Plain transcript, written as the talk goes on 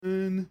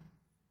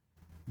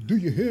Do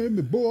you hear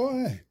me,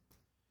 boy?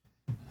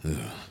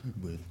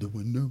 We're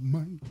doing the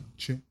mic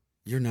check.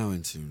 You're now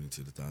in tune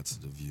into the thoughts,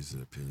 the views,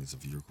 and opinions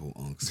of your cool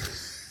unks.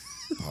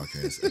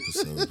 Podcast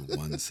episode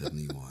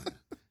 171.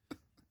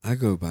 I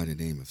go by the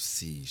name of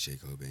C.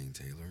 Shaco Bain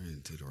Taylor,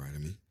 and to the right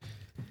of me,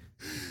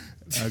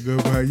 I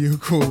go by you,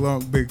 cool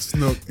Unc Big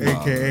Snook,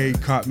 a.k.a.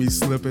 Caught Me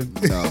Slipping.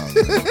 Here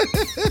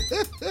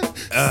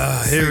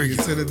we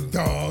go. To the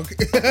dog.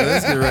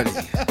 Let's get ready.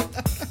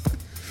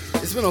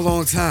 It's been a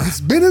long time. It's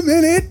been a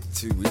minute.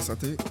 2 weeks, I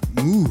think.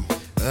 Ooh,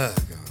 Oh,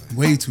 God.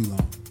 way too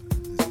long.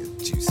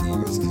 Juicy.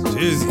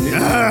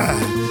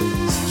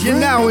 You're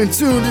now in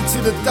tune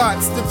into the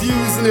thoughts, the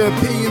views, and the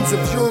opinions of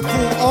your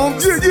cool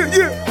unks.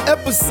 Yeah.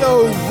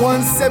 Episode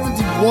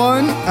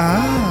 171.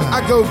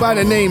 I go by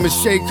the name of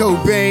Shay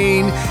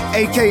Cobain,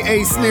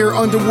 a.k.a. Snare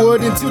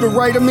Underwood, and to the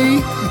right of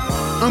me,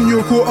 I'm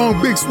your cool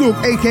Unc Big Snook,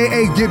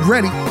 a.k.a. Get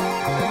Ready.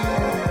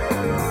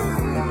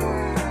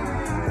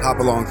 Hop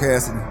along,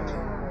 Cassidy.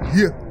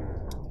 Yeah.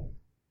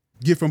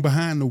 Get from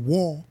behind the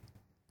wall.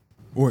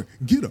 Or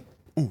get up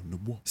on the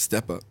wall.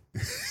 Step up.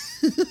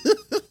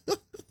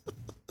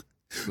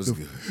 What's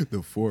good?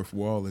 The fourth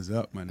wall is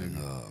up, my nigga.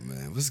 Oh,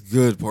 man. What's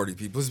good, party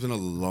people? It's been a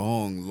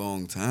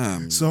long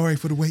time. Sorry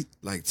for the wait.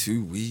 Like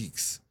 2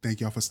 weeks.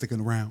 Thank y'all for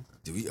sticking around.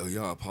 Do we owe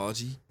y'all an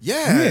apology?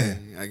 Yeah.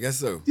 I guess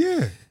so.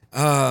 Yeah.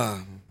 Uh,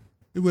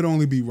 It would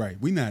only be right.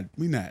 We not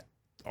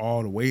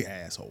all the way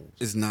assholes.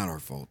 it's not our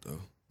fault,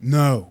 though.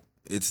 No.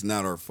 It's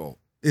not our fault.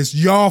 It's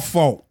your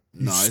fault.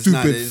 You No, it's stupid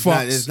not.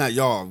 fucks. It's not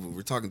y'all.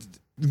 We're talking to...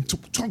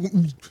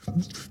 Talking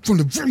from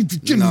the very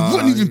beginning. No,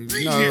 Wouldn't even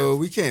be here. no,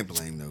 we can't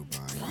blame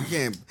nobody. We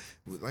can't.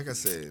 Like I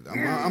said,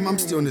 I'm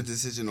still in the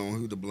decision on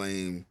who to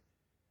blame.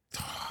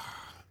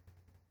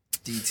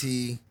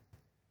 DT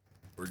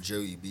or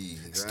Joey B.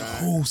 It's the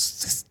whole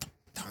system.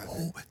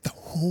 The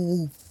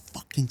whole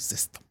fucking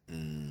system.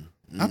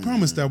 I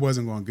promised I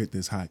wasn't gonna get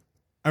this hype.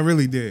 I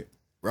really did.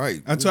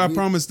 Right. I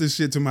promised this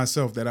shit to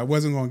myself that I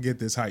wasn't gonna get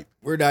this hype.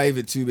 We're not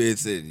even 2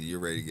 minutes in. You're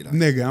ready to get out.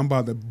 Nigga, I'm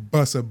about to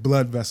bust a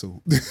blood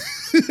vessel.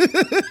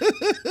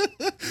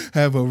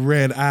 Have a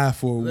red eye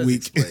for a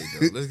week.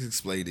 Let's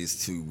explain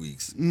these 2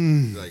 weeks.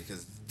 Like,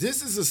 'cause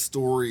this is a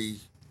story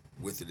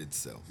within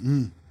itself.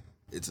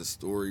 It's a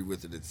story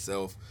within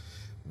itself.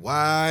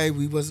 Why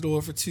we wasn't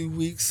on for 2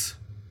 weeks?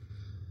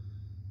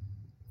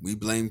 We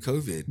blame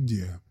COVID.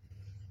 Yeah.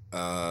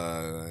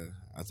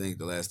 I think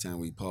the last time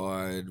we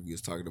pod, we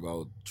was talking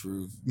about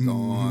Truth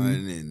gone,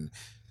 and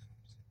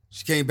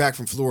she came back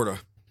from Florida.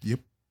 Yep.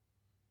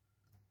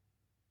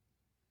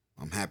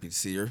 I'm happy to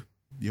see her.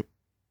 Yep.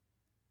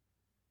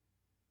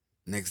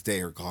 Next day,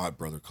 her god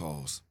brother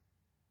calls.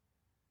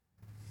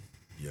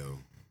 Yo,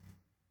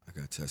 I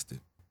got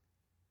tested.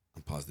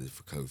 I'm positive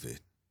for COVID.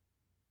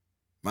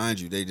 Mind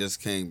you, they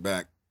just came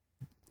back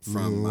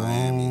from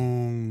Miami.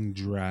 Long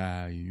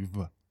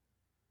drive.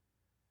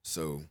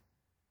 So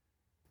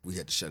we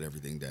had to shut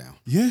everything down.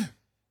 Yeah.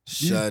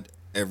 Shut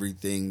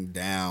everything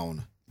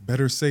down.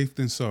 Better safe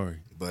than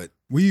sorry. But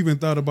We even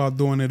thought about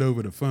doing it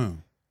over the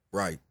phone.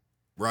 right.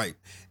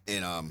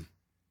 And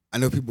I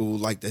know people would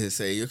like to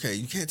say, okay,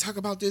 you can't talk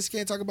about this,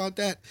 can't talk about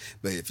that.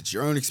 But if it's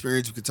your own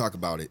experience, we can talk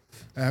about it.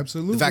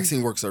 Absolutely. The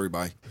vaccine works,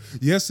 everybody.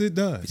 Yes, it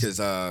does. Because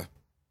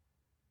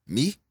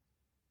me,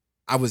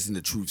 I was in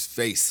the Truth's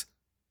face.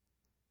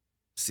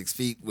 6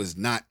 feet was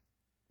not,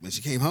 when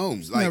she came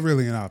home, like, not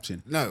really an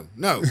option. no.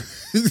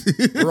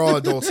 We're all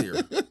adults here.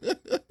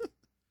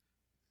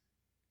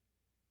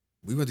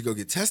 We went to go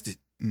get tested.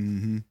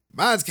 Mm-hmm.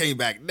 Mine came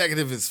back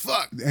negative as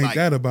fuck. Ain't Like,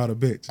 that about a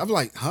bitch? I'm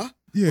like, huh?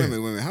 Yeah. Wait a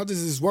minute. How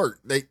does this work?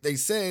 They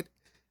said,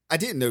 I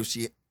didn't know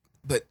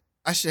but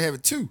I should have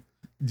it too.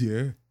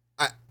 Yeah.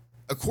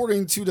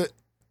 According to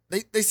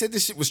they said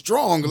this shit was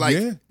strong. Like,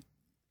 yeah.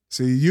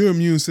 See, your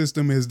immune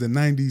system is the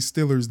 90s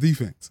Steelers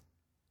defense.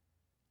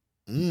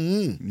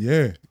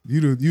 Yeah.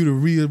 You the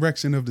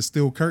re-erection of the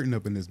steel curtain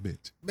up in this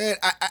bitch. man,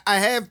 I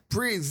have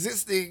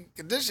pre-existing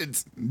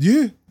conditions.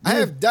 Yeah. I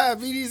have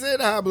diabetes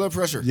and high blood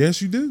pressure.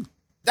 Yes, you do.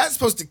 That's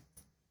supposed to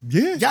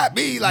Yeah. got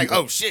me like,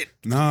 oh shit.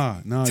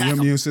 Nah. Your Tackle.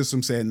 immune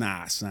system said,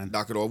 nah, son.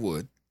 Knock it on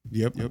wood.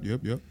 Yep.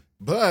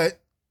 But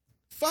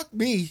fuck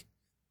me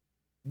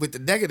with the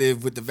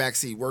negative with the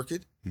vaccine working.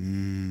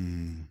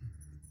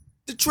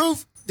 The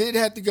Truth did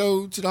have to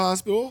go to the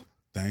hospital.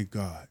 Thank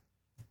God.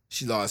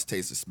 She lost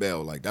taste and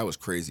smell. Like, that was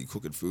crazy.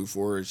 Cooking food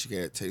for her, she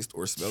can't taste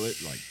or smell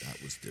it. Like, that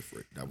was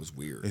different. That was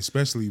weird.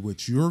 Especially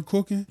what you're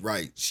cooking.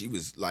 Right. She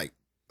was like,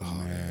 oh,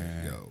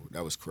 man, yo,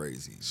 that was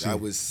crazy. Shit.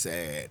 That was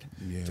sad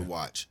to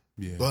watch.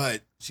 Yeah.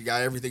 But she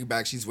got everything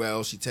back. She's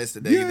well. She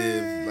tested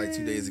negative like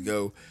 2 days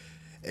ago.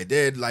 And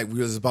then, like, we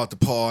was about to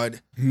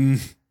pod. I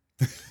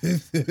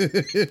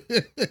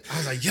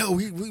was like, yo,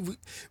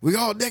 we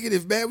all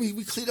negative, man.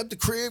 We cleaned up the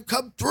crib.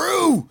 Come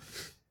through.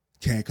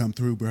 Can't come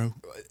through, bro.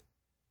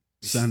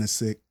 Son is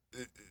sick.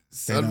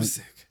 Son was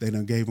sick. They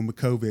done gave him a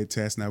COVID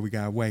test. Now we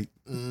gotta wait.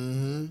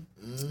 Mm-hmm.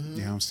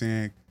 You know what I'm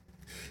saying?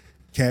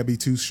 Can't be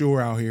too sure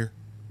out here.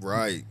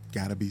 Right.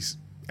 Gotta be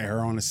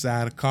err on the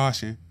side of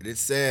caution. And it's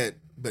sad,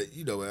 but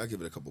you know what? I'll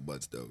give it a couple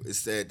months though. It's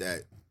sad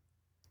that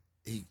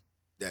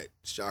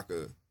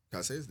Shaka Can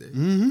I say his name?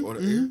 Mm-hmm, On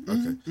the air?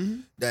 Okay.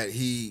 That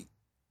he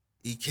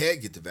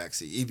can't get the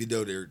vaccine, even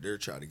though they're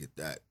trying to get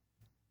that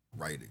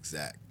right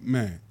exact.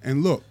 Man,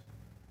 and look,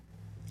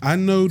 I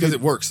know Because that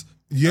it works.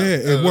 yeah,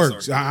 it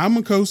works. Sorry. I'm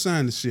gonna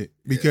co-sign the shit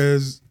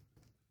because,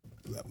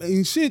 I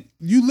mean, shit,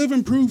 you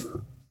living proof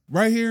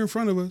right here in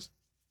front of us.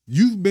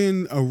 You've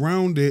been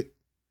around it,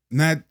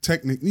 not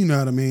technically, you know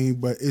what I mean,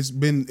 but it's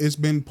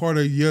been part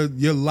of your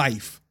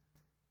life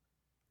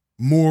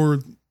more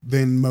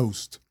than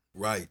most.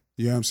 Right.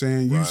 You know what I'm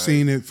saying? You've Right.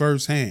 seen it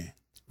firsthand.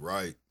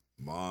 Right.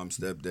 Mom,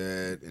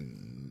 stepdad,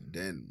 and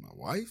then my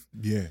wife.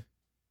 Yeah.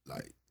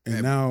 Like,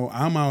 And now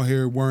I'm out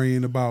here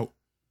worrying about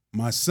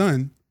my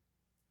son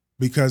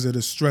because of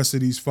the stress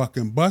of these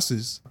fucking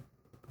buses.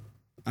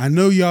 I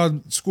know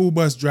y'all school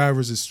bus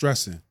drivers is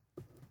stressing,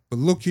 but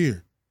look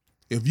here.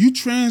 If you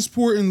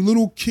transporting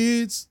little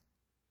kids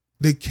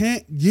that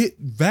can't get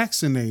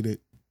vaccinated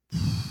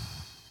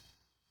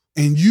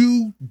and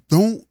you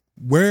don't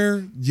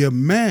wear your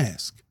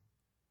mask,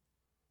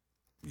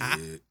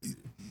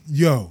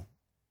 yeah.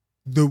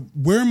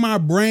 where my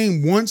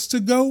brain wants to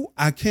go,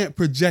 I can't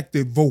project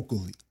it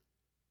vocally.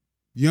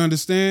 You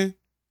understand?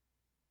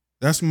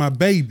 That's my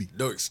baby.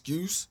 No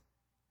excuse.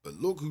 But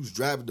look who's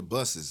driving the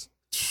buses.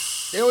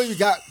 They don't even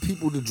got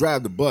people to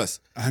drive the bus.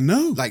 I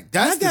know. Like,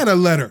 that's I got a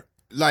letter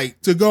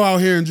like to go out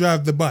here and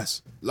drive the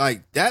bus.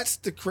 Like, that's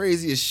the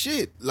craziest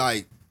shit.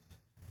 Like,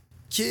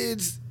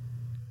 kids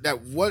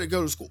that want to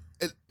go to school.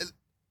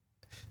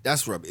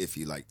 That's where I'm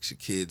iffy. Like, should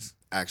kids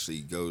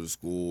actually go to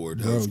school or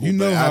Bro, school? you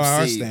know But how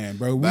I've I seen- stand,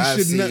 bro. We but I've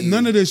should seen-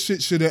 none of this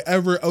shit should have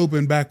ever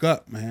opened back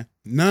up, man.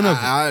 None of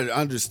it. I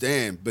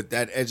understand, but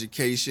that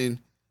education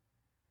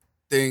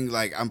thing,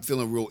 like, I'm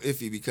feeling real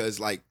iffy because,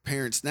 like,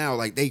 parents now,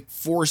 like, they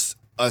force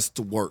us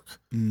to work.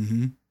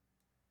 Mm-hmm.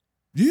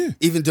 Yeah.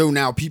 Even though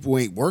now people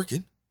ain't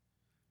working,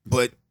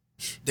 but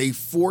they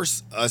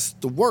force us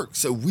to work.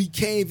 So we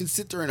can't even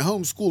sit there and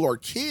homeschool our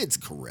kids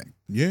correct.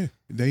 Yeah.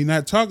 They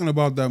not talking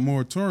about that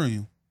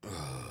moratorium.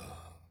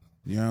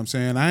 You know what I'm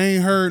saying? I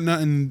ain't heard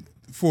nothing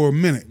for a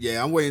minute.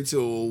 Yeah, I'm waiting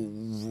until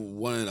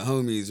one of the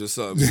homies or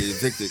something get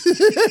evicted.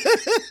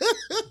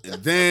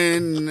 And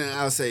then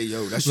I'll say,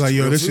 yo, that's Like,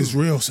 yo, real this too. is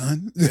real,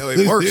 son. Yo,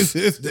 it works.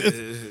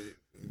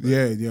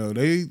 Yeah, yo,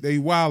 they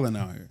wilding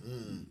out here.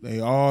 They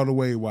all the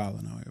way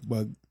wilding out here.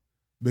 But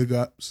big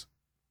ups,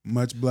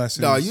 much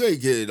blessings. No, you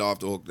ain't getting off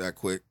the hook that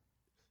quick.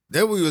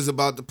 Then we was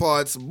about to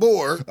pod some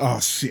more. Oh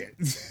shit.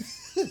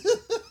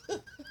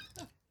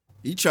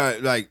 He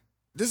tried, like,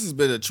 this has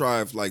been a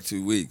try for like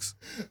 2 weeks.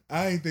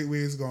 I ain't think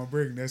we was gonna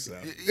bring this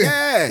up.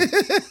 Yeah.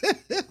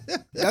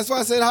 That's why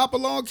I said hop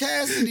along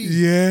Cassidy.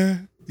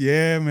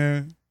 Yeah,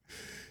 man.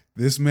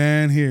 This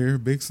man here,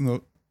 Big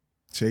Snook,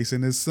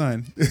 chasing his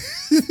son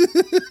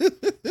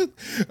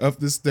up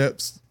the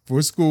steps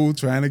for school,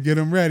 trying to get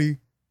him ready,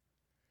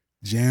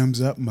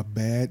 jams up my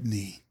bad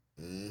knee.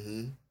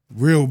 Mm-hmm.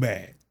 Real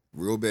bad.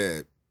 Real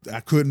bad. I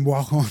couldn't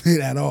walk on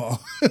it at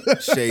all.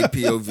 Shade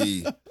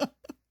POV.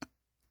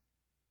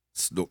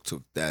 Snook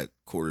took that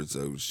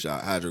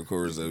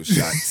hydrocortisone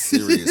shot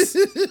serious.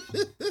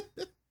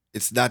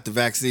 It's not the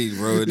vaccine,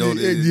 bro. It don't,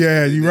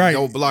 Yeah, you're right.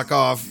 Don't block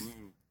off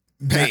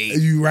pain.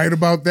 You right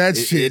about that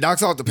It shit.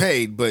 knocks off the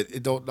pain, but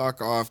it don't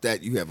knock off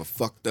that you have a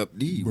fucked up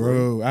knee,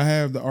 Bro, I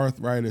have the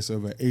arthritis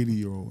of an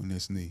 80-year-old in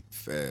this knee.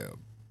 Fam.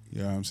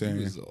 You know what I'm He saying?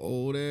 was an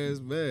old ass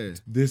man.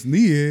 This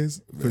knee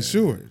is, for Man,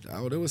 sure. I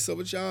don't know what's up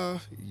with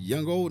y'all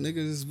young old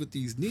niggas with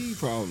these knee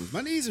problems.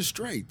 My knees are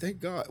straight, thank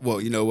God.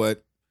 Well, you know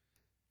what?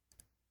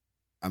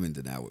 I'm in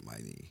denial with my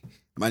knee.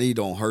 My knee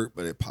don't hurt,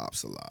 but it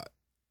pops a lot.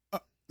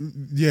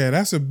 Yeah,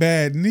 that's a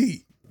bad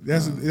knee.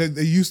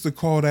 They used to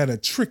call that a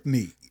trick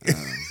knee.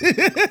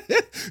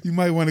 You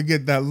might want to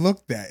get that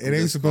looked at. It ain't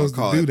Just supposed to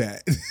call do it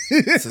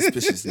that.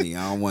 Suspicious knee.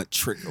 I don't want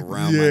trick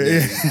around my Yeah,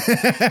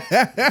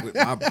 knee with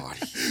my body.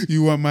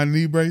 You want my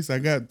knee brace? I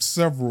got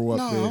several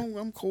up there. No,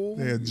 I'm cool.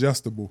 They're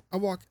adjustable. I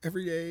walk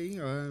every day.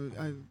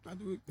 I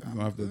do it. You're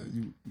gonna have to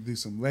do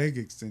some leg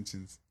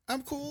extensions.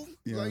 I'm cool.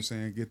 You know what I'm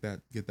saying? Get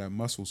that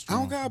muscle I strong.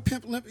 don't got a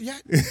pimp limp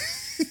yet.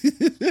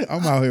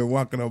 I'm out here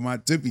walking on my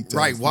tippy toes.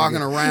 Right, walking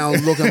nigga.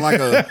 around looking like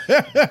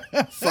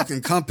a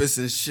fucking compass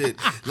and shit.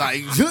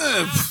 Like,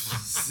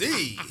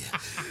 see,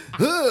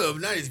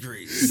 90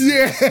 degrees.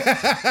 Yeah.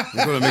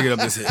 I'm gonna make it up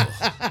this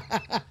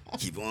hill.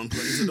 Keep on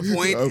putting to the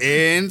point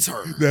and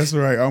turn. That's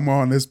right. I'm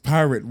on this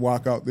pirate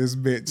walk out this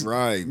bitch.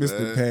 Right, Mr.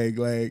 man. Peg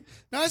Leg.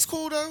 No, it's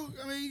cool though.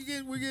 I mean,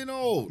 we're getting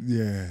old.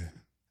 Yeah.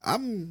 I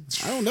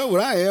don't know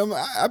what I am.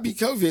 I beat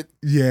COVID.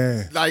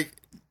 Yeah. Like,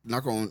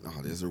 knock on.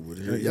 Oh, there's a wood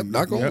here. Yep,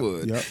 knock on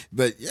wood. Yep.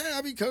 But yeah,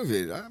 I beat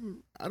COVID.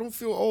 I don't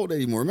feel old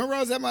anymore. Remember, I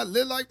was at my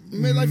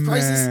midlife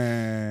crisis.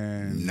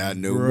 Man, Not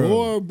no bro.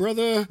 more,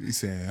 brother. He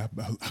said,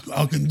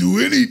 I can do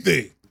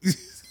anything.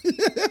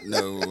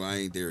 No, I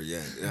ain't there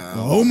yet.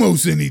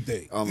 Almost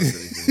anything. Almost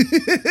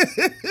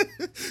anything.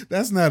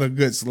 That's not a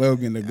good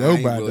slogan to I go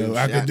ain't by, William though.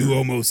 I can do Shatner.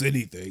 almost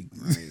anything.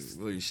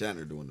 William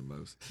Shatner doing the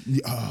most.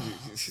 Oh,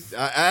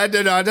 I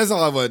don't know. That's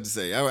all I wanted to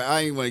say.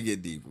 I ain't want to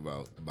get deep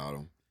about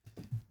him.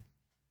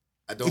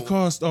 I it don't.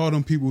 cost all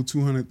them people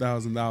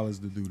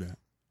 $200,000 to do that.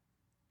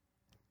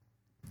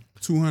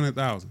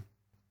 $200,000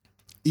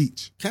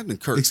 each, Captain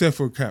Kirk. except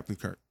for Captain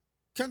Kirk.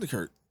 Captain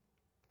Kirk.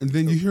 And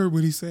then you heard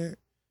what he said?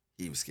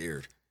 He was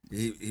scared.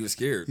 He was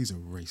scared. He's a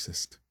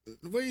racist.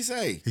 What did he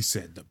say? He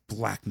said the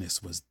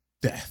blackness was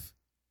death.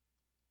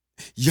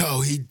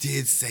 Yo, he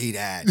did say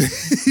that.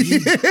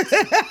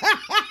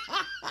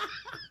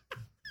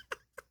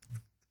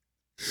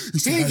 He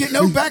didn't get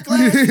no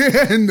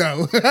backlash.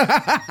 No.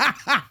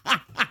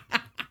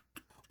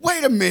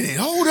 Wait a minute.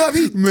 Hold up.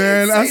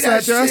 Man, I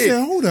sat there. I shit.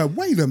 said, hold up.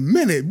 Wait a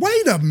minute.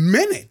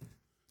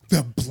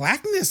 The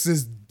blackness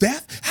is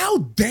death? How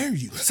dare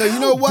you? So you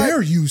know what? How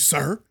dare you,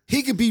 sir?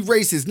 He could be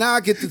racist. Now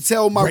I get to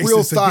tell my Racist real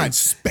against thoughts.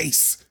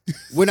 space.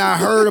 When I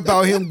heard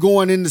about him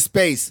going into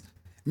space,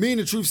 me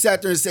and the truth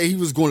sat there and said he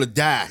was going to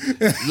die.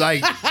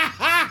 Like,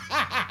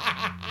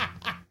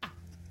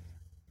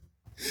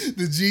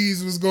 The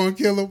G's was going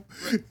to kill him,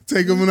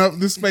 take him up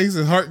into space,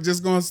 and heart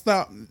just going to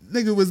stop.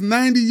 Nigga was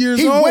 90 years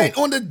he old. went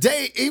on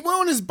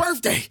his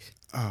birthday.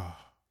 Oh,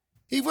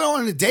 He went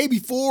on the day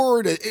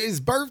before his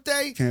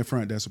birthday. can't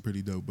front. That's a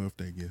pretty dope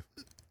birthday gift.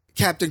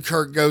 Captain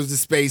Kirk goes to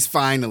space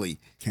finally.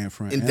 Can't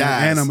front. And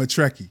dies. And I'm a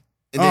Trekkie.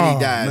 And then Oh,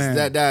 he dies. man.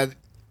 That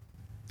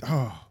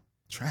Oh,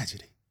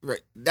 tragedy. right.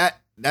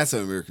 That's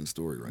an American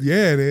story, right?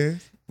 Yeah, it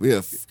is.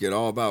 We'll forget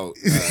all about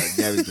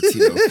Gabby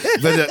Petito.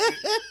 But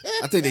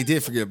I think they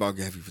did forget about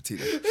Gabby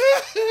Petito.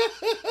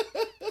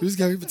 Who's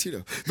Gabby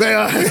Petito?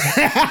 But,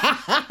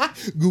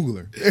 Google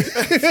her.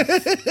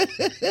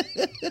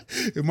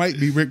 It might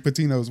be Rick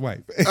Pitino's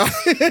wife.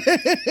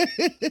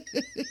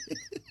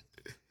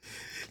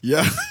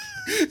 yeah.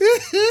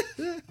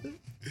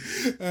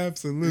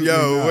 Absolutely.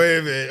 Yo, not. wait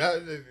a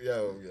minute.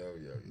 Yo.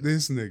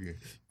 This nigga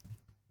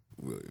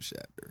William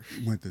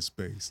Shatner. went to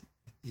space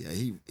Yeah,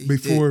 he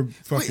before did.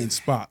 fucking Wait,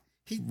 Spock.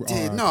 He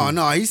did.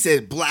 No. He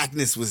said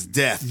blackness was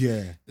death.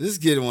 Yeah. Let's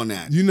get on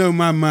that. You know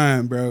my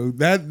mind, bro.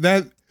 I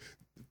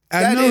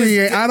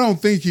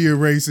don't think he a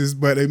racist,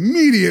 but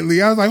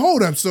immediately I was like,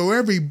 hold up. So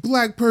every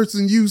black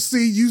person you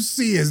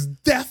see as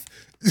death?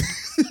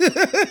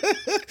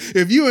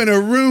 If you in a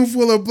room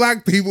full of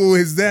black people,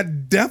 is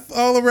that death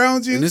all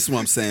around you? And this is what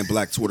I'm saying: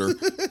 Black Twitter,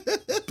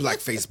 Black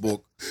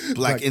Facebook,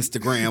 Black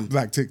Instagram,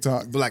 Black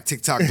TikTok, Black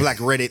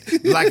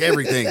Reddit, Black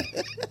everything.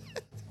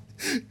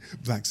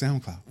 Black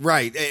SoundCloud.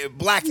 Right,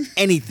 Black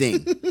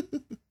anything.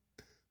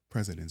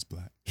 President's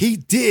black. He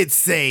did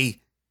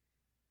say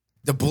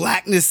the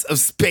blackness of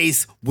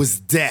space was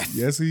death.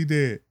 Yes, he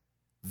did.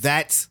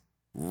 That's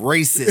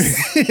racist.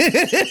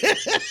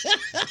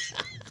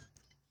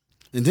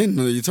 And then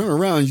you turn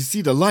around, you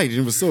see the light, and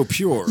it was so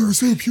pure. It was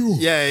so pure.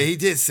 Yeah, he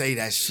did say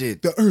that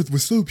shit. The earth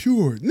was so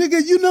pure.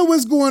 Nigga, you know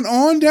what's going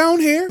on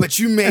down here? But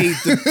you made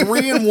the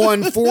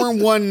 3-1,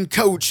 4-1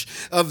 coach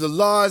of the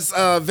Las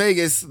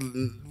Vegas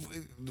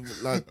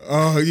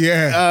Oh,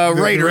 yeah.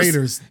 The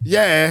Raiders.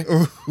 Yeah.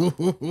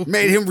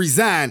 Made him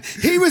resign.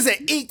 He was an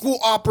equal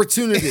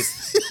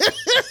opportunist.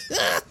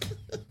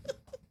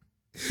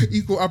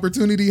 Equal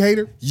opportunity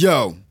hater.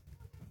 Yo.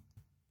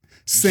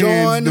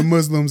 Sans the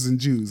Muslims and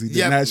Jews. He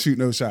did not shoot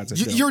no shots at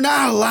them. You're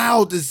not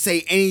allowed to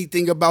say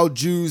anything about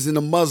Jews, and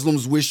the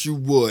Muslims wish you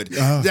would.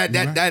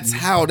 That's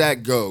how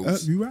that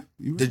goes. You right.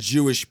 The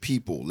Jewish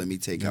people. Let me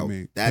take out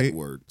that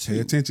word too. Pay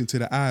attention to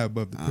the eye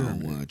above the I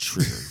pyramid. don't want to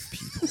trigger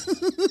people.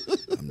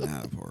 I'm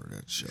not a part of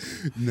that show.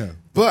 No.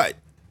 But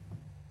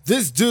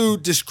this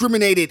dude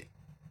discriminated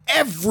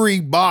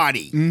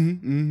everybody.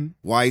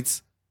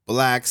 Whites,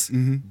 blacks,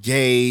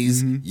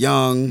 gays,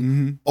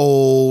 young,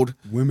 old,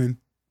 women.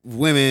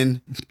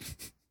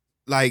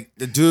 Like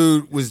the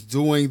dude was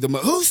doing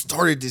who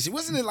started this?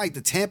 Wasn't it like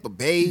the Tampa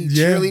Bay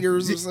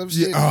cheerleaders or some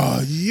shit?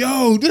 Oh,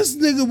 yo, this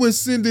nigga was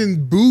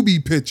sending booby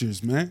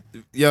pictures, man.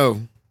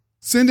 Yo.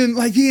 Sending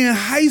like he in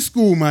high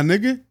school, my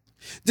nigga.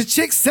 The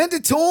chick sent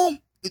it to him?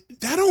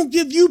 That don't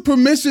give you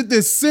permission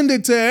to send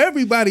it to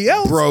everybody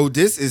else. Bro,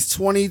 this is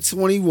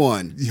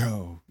 2021.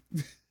 Yo.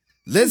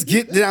 Let's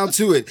get down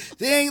to it.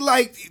 They ain't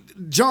like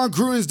John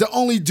Gruden's the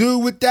only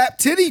dude with that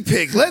titty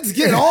pic. Let's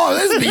be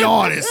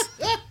honest.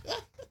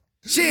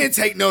 She didn't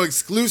take no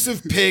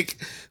exclusive pic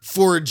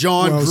for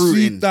John Gruden.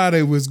 She thought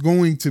it was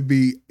going to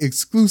be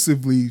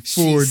exclusively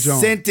for John.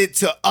 She sent it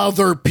to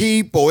other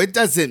people. It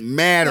doesn't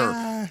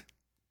matter.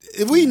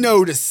 We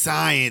know the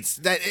science.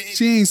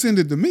 She ain't send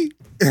it to me.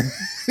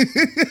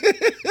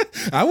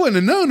 I wouldn't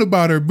have known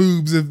about her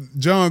boobs if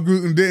John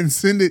Gruden didn't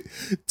send it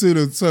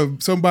to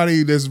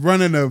somebody that's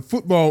running a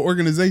football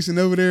organization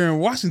over there in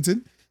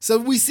Washington. So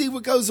we see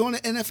what goes on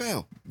in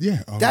NFL.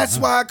 Yeah. That's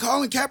why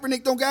Colin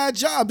Kaepernick don't got a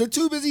job. They're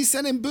too busy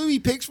sending booby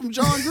pics from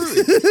John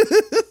Gruden.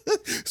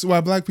 That's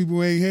why black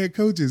people ain't head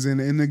coaches in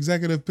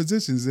executive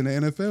positions in the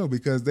NFL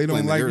because they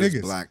don't like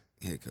niggas. Black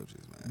head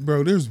coaches, man.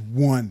 Bro, there's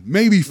one,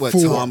 maybe four.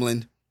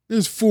 Tomlin?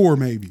 There's 4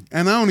 maybe.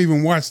 And I don't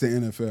even watch the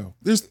NFL.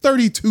 There's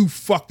 32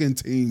 fucking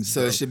teams.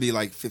 So it should be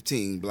like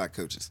 15 black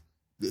coaches.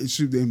 It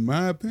should, in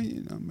my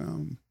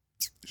opinion,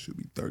 it should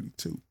be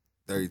 32.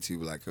 32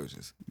 black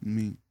coaches. I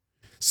mean,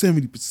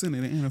 70% of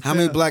the NFL. How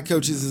many black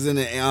coaches is in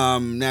the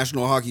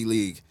National Hockey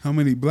League? How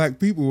many black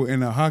people in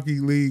the hockey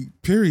league,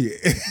 period?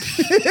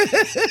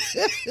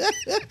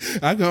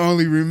 I can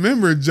only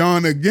remember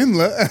John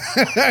Aginla,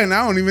 and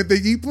I don't even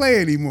think he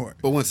play anymore.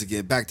 But once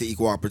again, back to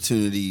equal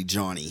opportunity,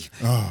 Johnny.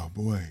 Oh,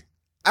 boy.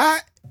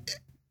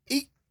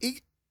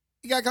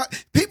 He got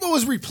caught. People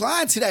was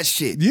replying to that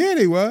shit. Yeah,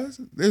 they was.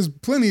 There's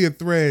plenty of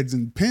threads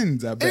and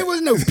pins, I bet. There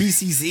was no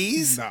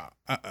BCCs. Nah.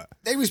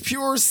 They was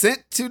pure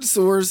sent to the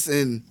source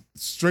and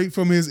straight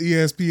from his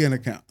ESPN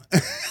account.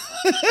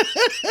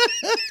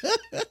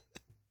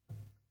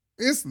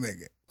 This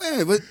nigga.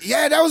 Man, but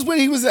yeah, that was when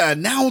he was an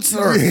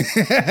announcer.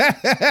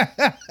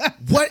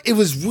 What it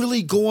was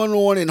really going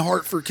on in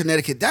Hartford,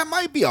 Connecticut. That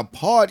might be a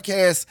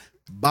podcast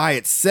by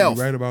itself.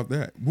 You're right about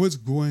that. What's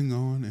going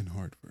on in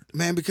Hartford?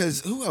 Man,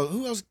 because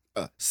who else?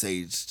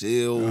 Sage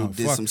Steele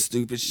did some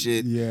stupid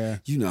shit. Yeah.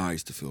 You know how I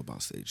used to feel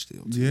about Sage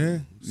Steele, too. Yeah.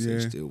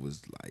 Sage Steele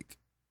was like,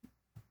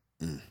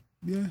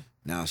 Yeah.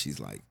 Now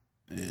she's like,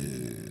 but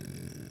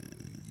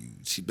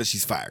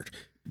she's fired.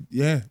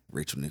 Yeah.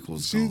 Rachel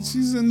Nichols.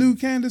 She's a new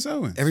Candace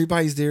Owens.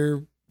 Everybody's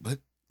there, but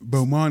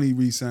Bomani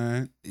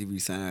re-signed. He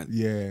re-signed.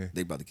 Yeah.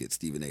 They about to get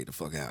Stephen A the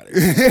fuck out of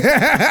here.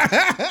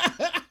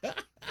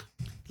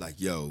 Like,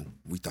 yo,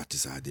 we thought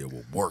this idea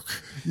would work.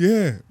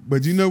 Yeah.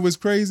 But you know what's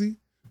crazy?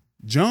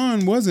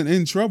 John wasn't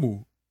in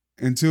trouble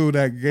until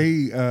that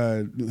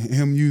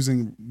him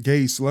using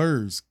gay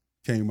slurs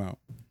came out.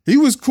 He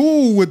was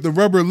cool with the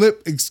rubber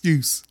lip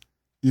excuse.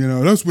 You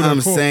know, that's what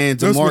I'm saying.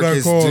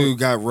 DeMarcus dude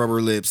got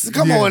rubber lips.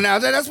 Come on now,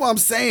 that's what I'm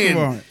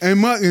saying.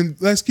 Come on. And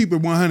let's keep it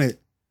 100.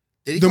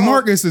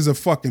 DeMarcus is a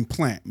fucking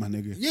plant, my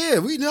nigga. Yeah,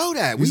 we know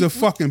that. He's a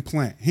fucking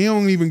plant. He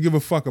don't even give a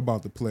fuck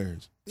about the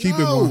players. Keep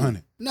it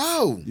 100.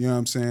 No. You know what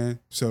I'm saying?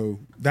 So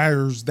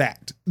there's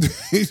that.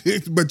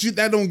 But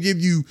that don't give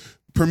you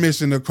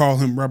permission to call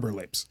him rubber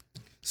lips.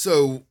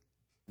 So,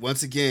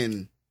 once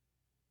again,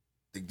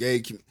 the gay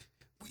community.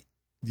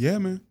 Yeah,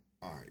 man.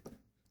 All right.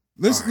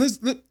 Let's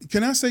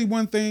can I say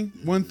one thing?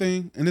 One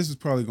thing, and this is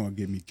probably gonna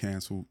get me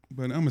canceled,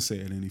 but I'm gonna say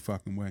it any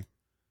fucking way.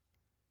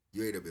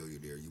 You ain't a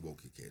billionaire, you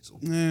won't get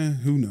canceled.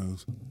 Who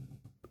knows?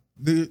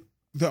 The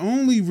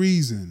only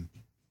reason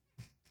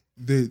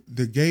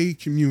the gay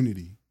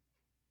community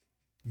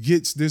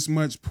gets this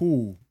much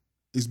pull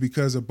is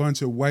because a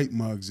bunch of white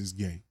mugs is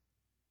gay.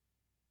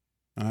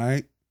 All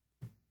right?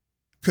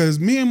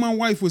 Because me and my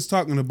wife was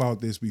talking about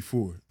this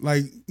before.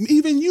 Like,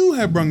 even you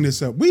have brung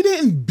this up. We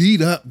didn't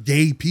beat up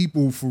gay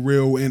people for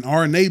real in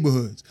our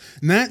neighborhoods.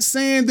 Not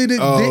saying that it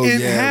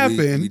didn't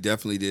happen. We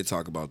definitely did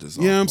talk about this.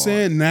 You know what I'm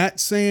saying? Not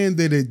saying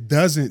that it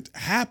doesn't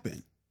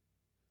happen.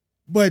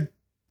 But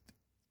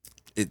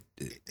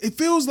it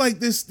feels like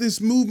this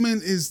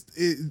movement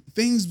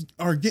things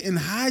are getting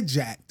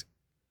hijacked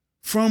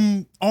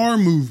from our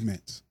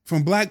movements,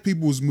 from black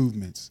people's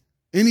movements.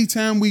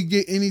 Anytime we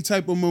get any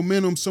type of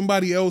momentum,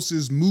 somebody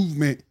else's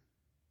movement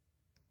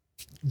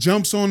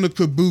jumps on the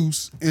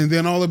caboose, and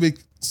then all of it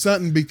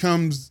sudden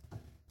becomes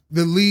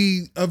the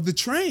lead of the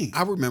train.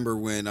 I remember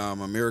when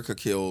America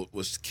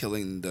was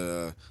killing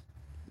the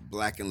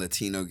black and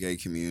Latino gay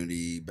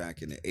community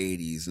back in the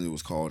 80s, and it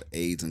was called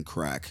AIDS and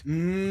Crack.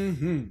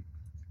 Mm-hmm.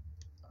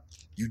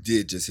 You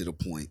did just hit a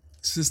point.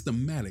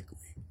 Systematically.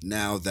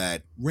 Now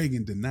that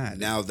Reagan denied it.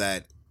 Now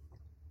that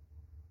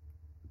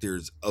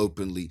there's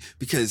openly,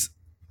 because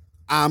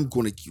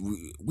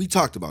we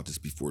talked about this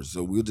before,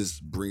 so we'll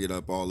just bring it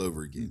up all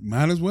over again.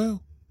 Might as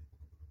well.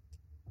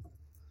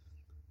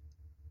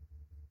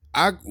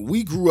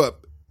 We grew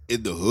up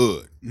in the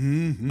hood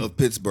of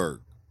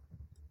Pittsburgh,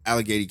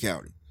 Allegheny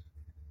County.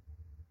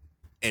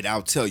 And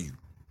I'll tell you,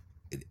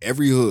 in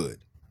every hood,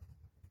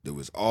 there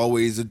was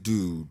always a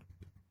dude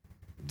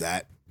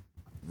that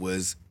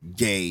was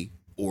gay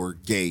or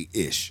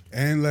gay-ish.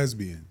 And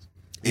lesbians.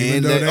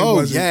 Even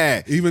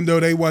though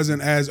they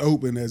wasn't as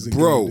open as the gay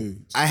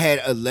dudes. I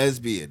had a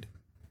lesbian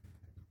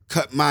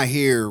cut my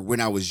hair when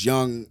I was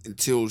young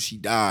until she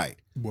died.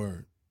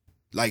 Word.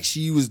 Like,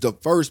 she was the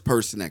first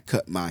person that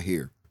cut my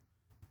hair.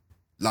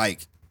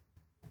 Like,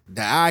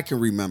 that I can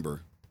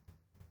remember.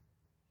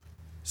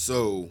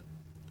 So,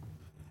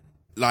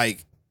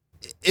 like,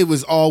 it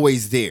was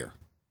always there.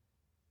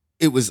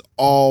 It was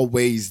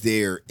always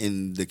there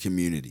in the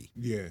community.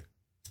 Yeah.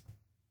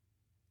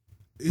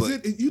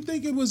 You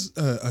think it was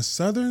a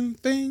Southern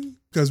thing?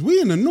 Because we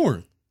in the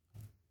North.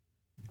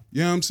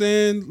 You know what I'm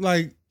saying?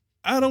 Like,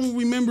 I don't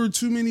remember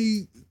too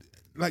many,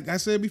 like I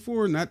said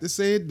before, not to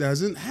say it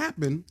doesn't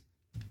happen,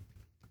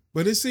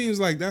 but it seems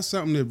like that's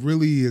something that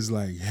really is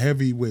like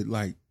heavy with,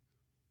 like,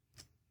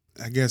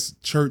 I guess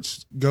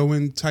church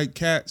going type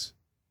cats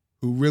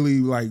who really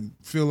like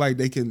feel like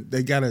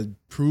they gotta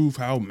prove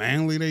how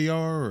manly they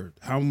are or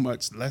how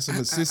much less of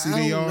a sissy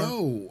they are.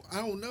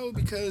 I don't know,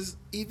 because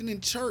even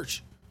in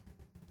church,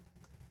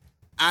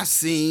 I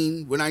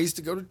seen when I used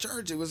to go to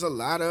church, it was a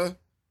lot of.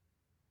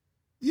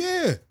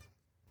 Yeah.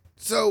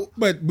 So.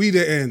 But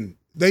they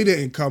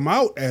didn't come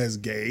out as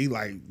gay.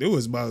 Like, there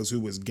was mothers who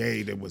was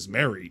gay that was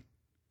married.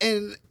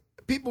 And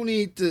people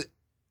need to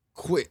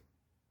quit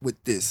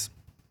with this.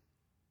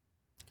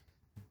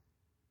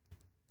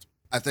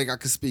 I think I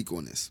could speak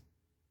on this.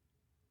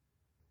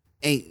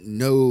 Ain't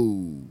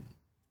no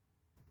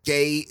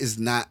gay is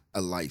not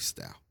a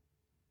lifestyle.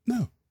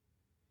 No.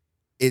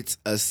 It's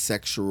a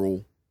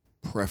sexual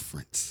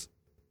preference.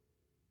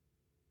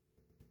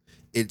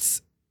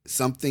 It's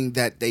something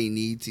that they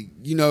need to,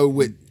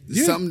 with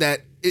something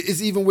that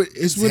it's even with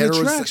It's with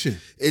attraction.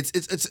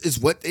 It's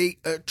what they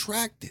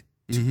attracted.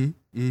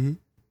 Mm-hmm. Mm-hmm.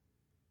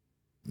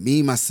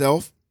 Me,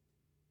 myself,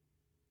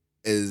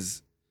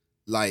 is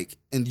like,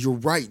 and you're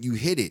right, you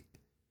hit it.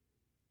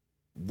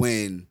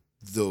 When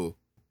the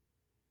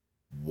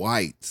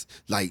whites,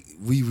 like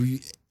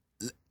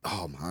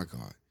oh my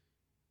God.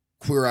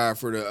 Queer Eye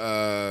for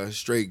the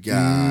straight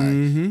guy.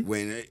 Mm-hmm.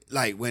 When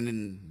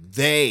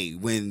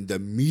the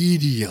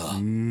media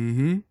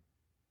Mm-hmm.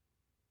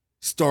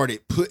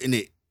 started putting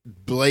it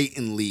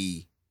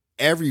blatantly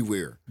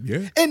everywhere.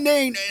 Yeah. And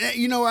they,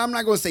 I'm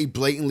not gonna say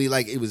blatantly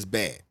like it was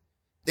bad.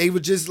 They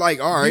were just like,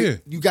 all right,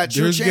 you got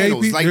your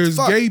channels. There's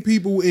gay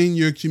people in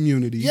your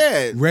community.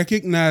 Yeah.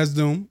 Recognize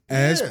them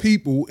as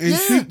people and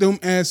treat them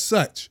as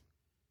such.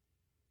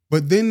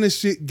 But then the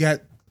shit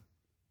got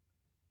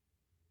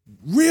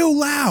real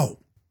loud.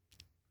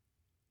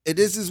 And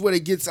this is what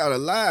it gets out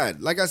of line.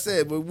 Like I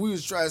said, what we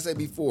was trying to say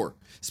before,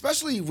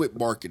 especially with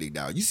marketing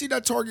now. You see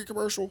that Target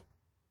commercial?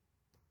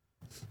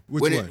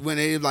 When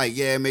they like,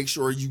 make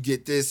sure you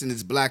get this and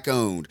it's black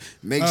owned.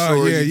 Make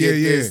sure you get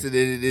this and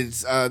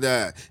it's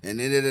that and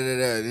then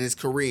and it's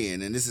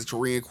Korean and this is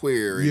Korean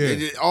queer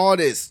and all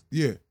this.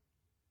 Yeah.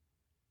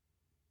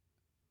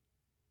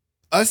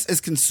 Us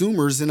as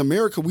consumers in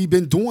America, we've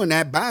been doing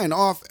that, buying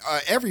off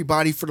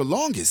everybody for the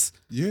longest.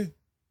 Yeah.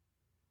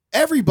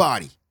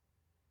 Everybody,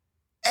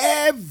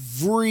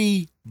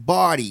 every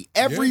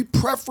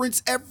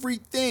preference,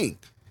 everything.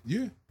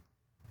 Yeah.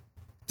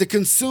 The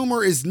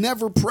consumer is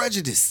never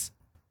prejudiced.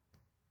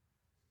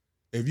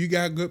 If you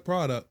got good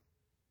product,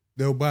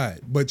 they'll buy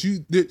it. But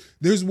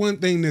there's one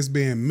thing that's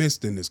being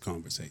missed in this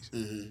conversation.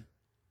 Mm-hmm.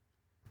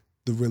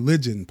 The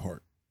religion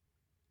part.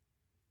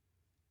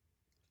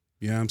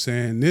 You know what I'm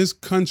saying? This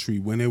country,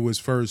 when it was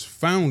first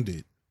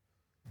founded,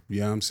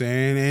 you know what I'm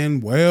saying,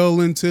 and well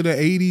into the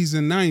 80s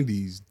and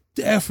 90s,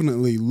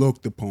 definitely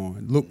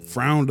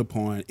frowned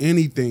upon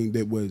anything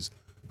that was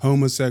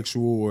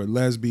homosexual or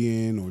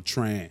lesbian or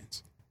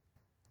trans.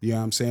 You know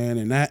what I'm saying?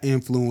 And that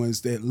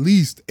influenced at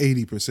least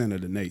 80%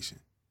 of the nation.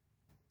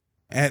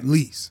 At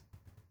least.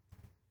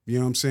 You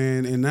know what I'm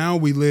saying? And now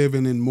we live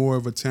in more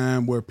of a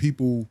time where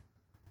people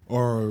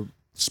are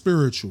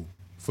spiritual,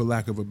 for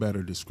lack of a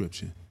better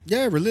description.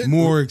 Yeah,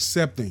 more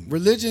accepting.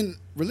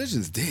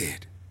 Religion's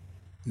dead.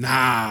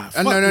 Nah.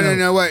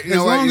 No. What? As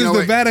long as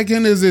the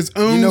Vatican is its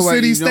own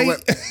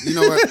city-state, you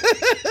know what?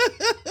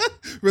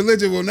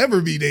 Religion will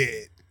never be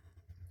dead.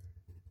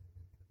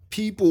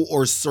 People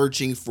are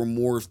searching for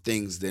more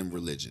things than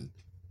religion.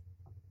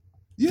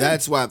 Yeah.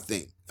 That's what I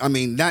think. I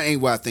mean, that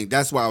ain't what I think.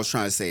 That's what I was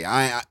trying to say.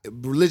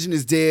 Religion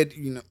is dead.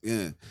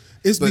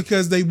 It's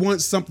because they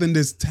want something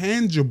that's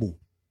tangible.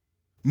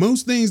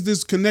 Most things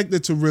that's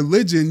connected to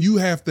religion, you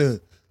have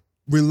to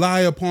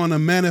rely upon a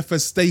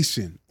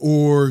manifestation,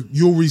 or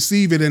you'll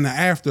receive it in the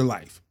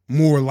afterlife,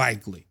 more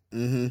likely.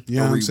 Mm-hmm. You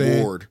know what I'm saying?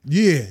 Reward.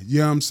 Yeah,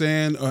 you know what I'm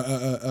saying?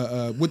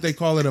 What they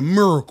call it, a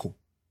miracle.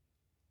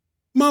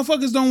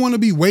 Motherfuckers don't want to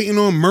be waiting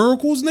on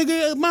miracles,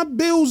 nigga. My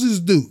bills is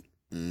due.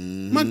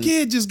 Mm-hmm. My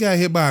kid just got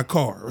hit by a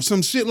car or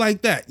some shit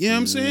like that. You know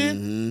what I'm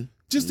saying?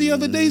 Just the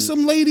other day,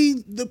 some lady,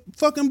 the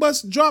fucking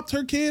bus dropped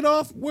her kid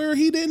off where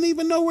he didn't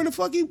even know where the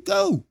fuck he'd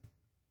go.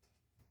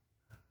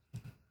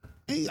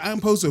 Hey, I'm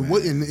supposed to,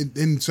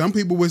 and some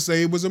people would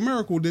say it was a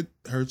miracle that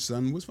her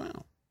son was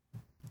found.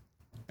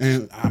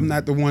 And I'm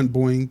not the one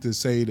boing to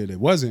say that it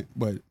wasn't,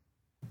 but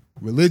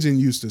religion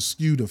used to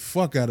skew the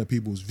fuck out of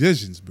people's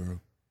visions, bro.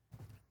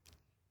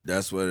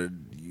 That's what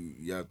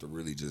you have to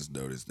really just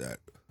notice that.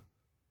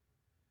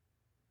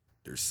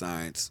 There's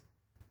science,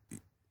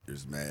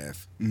 there's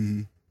math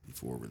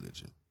before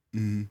religion.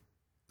 Mm-hmm.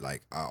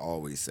 Like I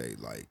always say,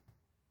 like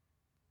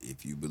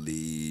if you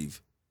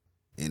believe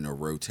in a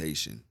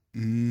rotation,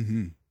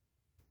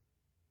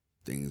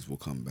 things will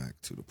come back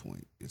to the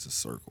point. It's a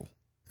circle.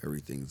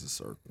 Everything's a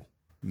circle.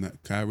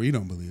 Kyrie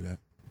don't believe that.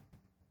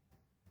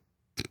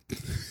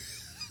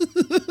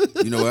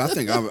 You know what? I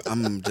think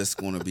I'm just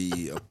going to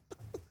be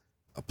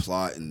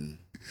plotting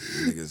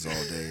niggas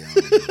all day.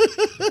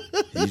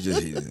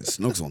 He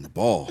Snook's on the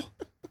ball.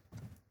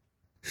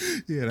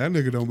 Yeah, that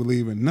nigga don't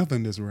believe in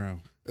nothing this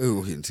round.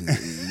 Oh,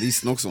 these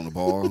Snook's on the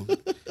ball.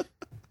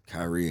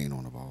 Kyrie ain't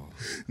on the ball.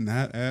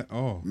 Not at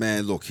all.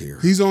 Man, look here.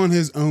 He's on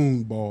his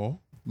own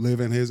ball,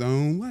 living his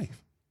own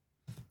life,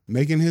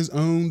 making his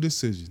own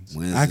decisions.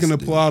 I can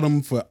applaud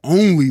him for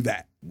only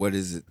that. What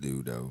does it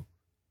do, though?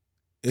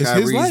 It's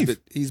his life.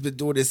 He's been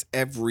doing this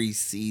every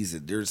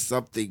season. There's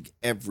something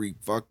every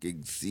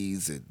fucking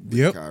season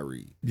with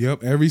Kyrie.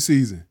 Yep, every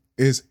season.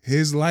 It's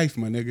his life,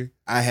 my nigga.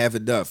 I have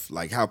enough.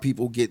 Like how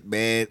people get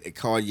mad at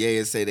Kanye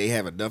and say they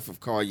have enough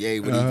of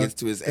Kanye when he gets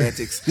to his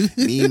antics.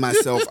 Me,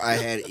 myself, I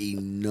had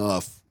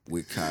enough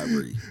with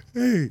Kyrie.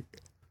 Hey,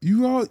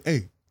 you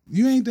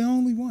ain't the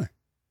only one.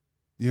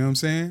 You know what I'm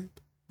saying?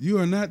 You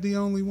are not the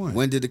only one.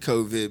 When did the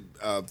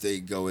COVID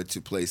thing go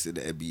into place in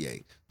the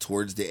NBA?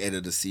 Towards the end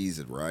of the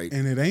season, right?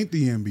 And it ain't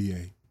the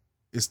NBA.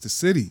 It's the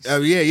cities.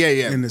 Oh, yeah.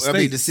 In the I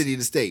mean, the states. city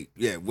and the state.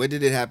 Yeah. When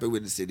did it happen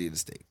with the city and the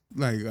state?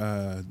 Like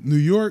New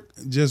York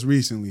just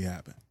recently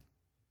happened.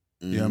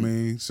 Mm-hmm. You know what I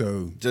mean?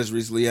 So Just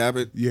recently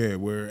happened? yeah,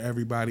 where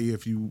everybody,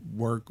 if you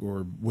work or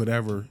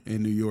whatever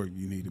in New York,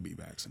 you need to be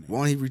vaccinated. Why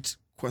don't he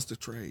request a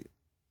trade?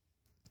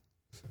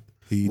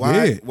 He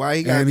did. Why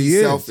he gotta And be he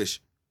is.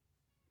 selfish?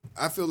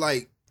 I feel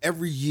like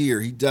every year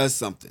he does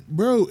something.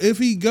 Bro, if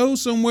he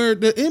goes somewhere,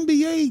 the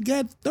NBA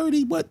got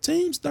 30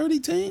 teams? 30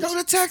 teams? Go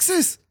to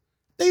Texas.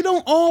 They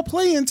don't all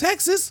play in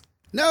Texas.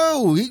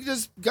 No, he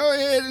just go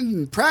ahead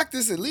and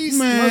practice at least.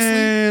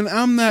 Man,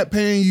 I'm not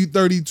paying you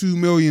 $32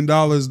 million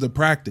to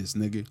practice,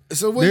 nigga.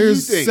 So what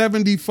There's do you think?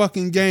 70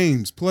 fucking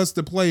games plus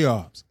the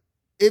playoffs.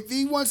 If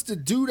he wants to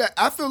do that,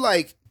 I feel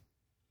like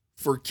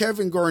for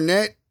Kevin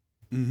Durant,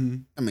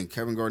 Kevin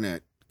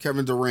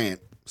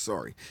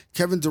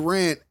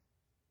Durant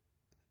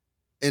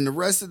and the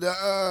rest of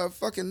the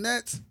fucking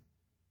Nets,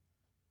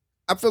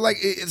 I feel like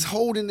it's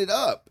holding it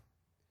up.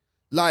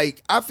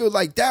 Like, I feel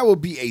like that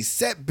would be a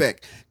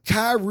setback.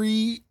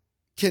 Kyrie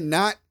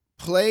cannot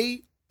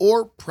play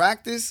or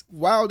practice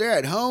while they're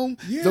at home.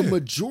 Yeah. The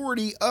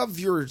majority of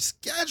your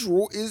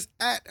schedule is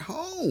at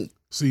home.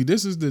 See,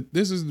 this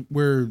is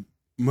where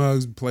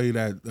Muggs played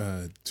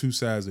that two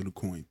sides of the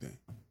coin thing.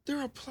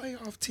 They're a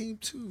playoff team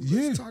too.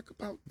 Yeah. Let's talk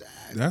about that.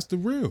 That's the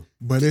real.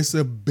 But it's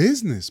a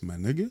business, my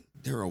nigga.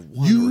 They're a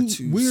one or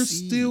two We're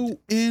seed. still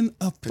in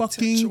a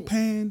Potential.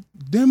 fucking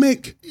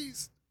pandemic.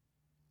 Jeez.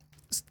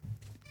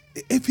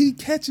 If he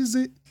catches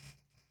it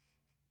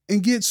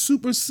and gets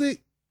super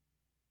sick,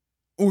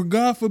 or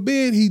God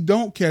forbid he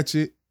don't catch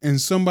it and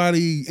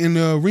somebody in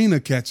the arena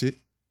catch it,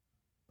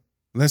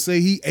 let's say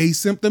he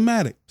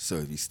asymptomatic. So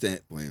if you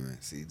wait a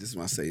minute. See, this is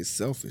why I say it's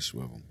selfish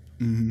with him.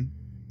 Mm-hmm.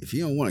 If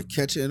you don't want to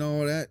catch it and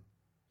all that,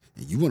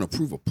 and you want to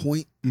prove a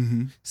point,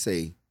 Mm-hmm.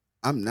 say,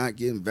 I'm not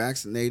getting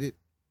vaccinated.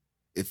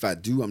 If I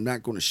do, I'm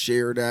not going to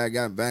share that I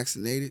got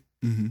vaccinated.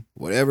 Mm-hmm.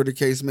 Whatever the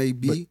case may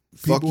be, But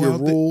fuck people your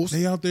out there- rules.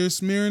 They out there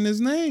smearing his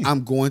name.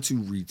 I'm going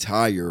to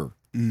retire.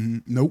 Mm-hmm.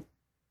 Nope.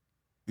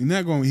 He's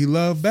not going. He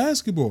love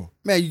basketball.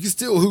 Man, you can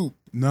still hoop.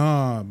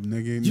 Nah,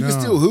 nigga. You can nah.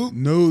 still hoop?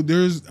 No,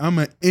 I'm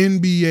an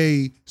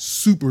NBA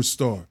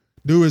superstar.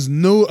 There is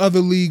no other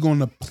league on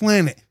the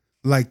planet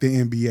like the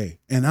NBA.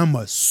 And I'm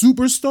a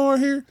superstar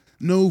here?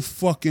 No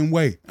fucking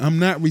way. I'm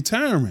not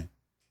retiring.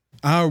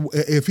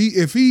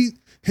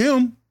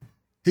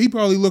 He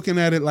probably looking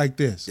at it like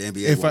this. The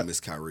NBA won't miss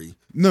Kyrie.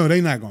 No, they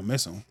not gonna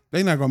miss him.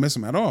 They not gonna miss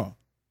him at all.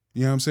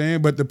 You know what I'm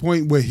saying? But the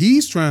point what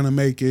he's trying to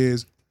make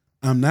is,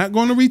 I'm not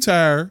gonna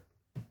retire.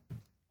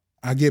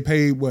 I get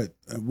paid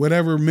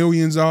whatever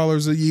millions of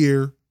dollars a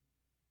year.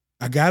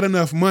 I got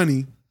enough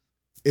money.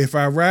 If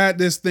I ride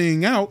this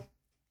thing out,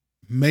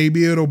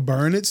 maybe it'll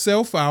burn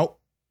itself out,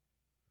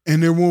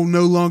 and there will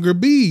no longer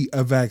be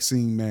a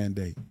vaccine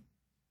mandate,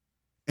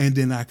 and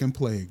then I can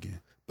play again.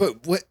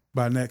 But what?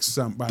 By next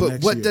year.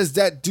 Does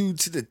that do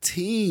to the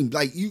team?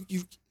 Like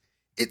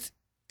it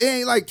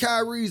ain't like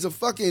Kyrie's a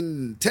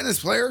fucking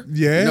tennis player.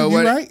 Yeah, you know you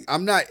what?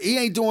 right. He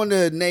ain't doing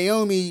the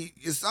Naomi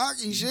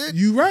Osaka shit.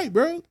 You right,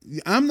 bro.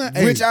 I'm not.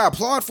 Which I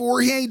applaud for.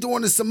 He ain't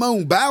doing the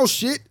Simone Biles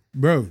shit.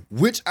 Bro.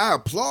 Which I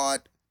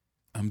applaud.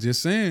 I'm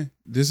just saying.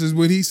 This is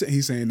what he's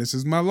saying. This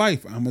is my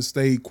life. I'm gonna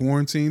stay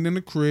quarantined in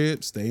the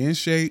crib, stay in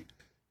shape,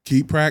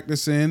 keep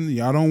practicing.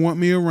 Y'all don't want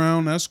me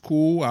around. That's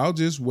cool. I'll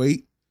just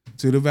wait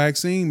till the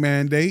vaccine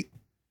mandate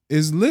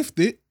is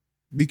lifted,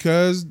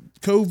 because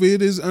COVID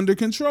is under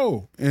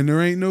control and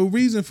there ain't no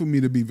reason for me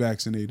to be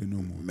vaccinated no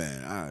more.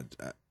 Man, I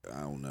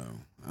don't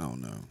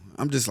know.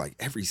 I'm just like,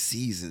 every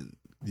season,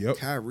 Yep.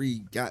 Kyrie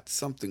got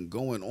something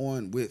going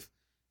on with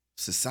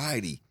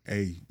society.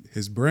 Hey,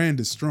 his brand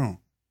is strong.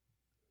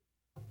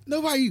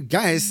 Nobody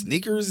got his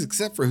sneakers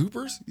except for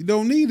hoopers. You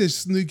don't need his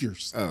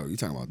sneakers. Oh, you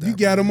talking about that? You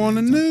got him on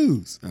the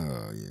news.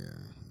 Oh yeah.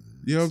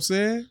 You know what I'm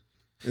saying?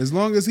 As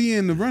long as he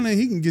in the running,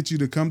 he can get you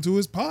to come to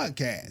his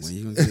podcast. When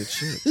you gonna get a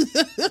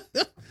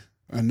chip?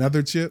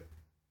 Another chip.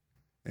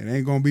 It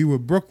ain't gonna be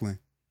with Brooklyn.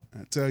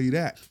 I tell you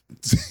that.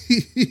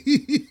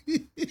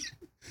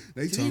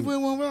 Did he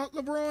win one without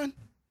LeBron?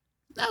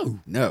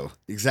 No,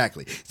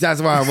 exactly.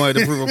 That's why I wanted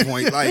to prove a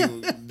point. Like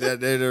that,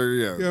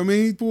 You know what I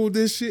mean? He pulled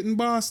this shit in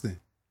Boston.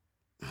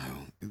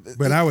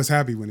 But I was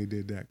happy when he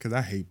did that, because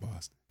I hate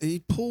Boston. He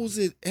pulls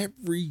it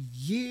every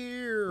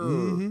year.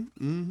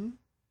 Mm-hmm.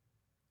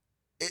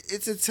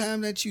 It's a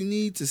time that you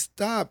need to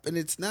stop, and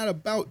it's not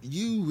about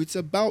you. It's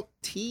about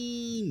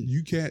team.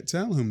 You can't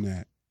tell him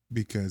that,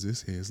 because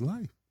it's his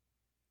life.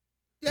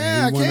 Yeah, and he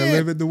I want to can't.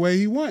 live it the way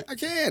he want. I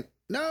can't.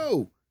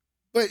 No.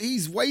 But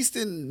he's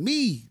wasting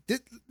me.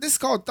 This is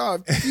called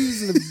thought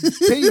fusion of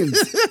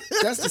opinions.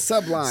 That's the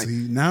subline.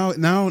 See,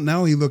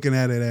 now he looking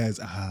at it as,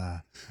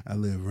 I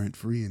live rent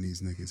free in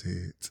these niggas'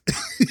 heads.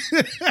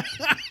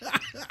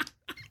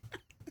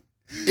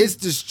 It's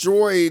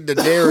destroyed the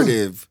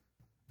narrative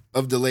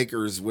of the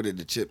Lakers winning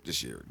the chip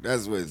this year.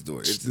 That's what it's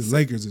doing. The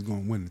Lakers is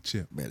going to win the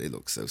chip. Man, they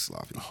look so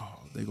sloppy. Oh,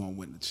 they're going to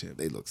win the chip.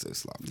 They look so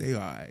sloppy. They all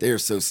right. They're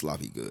so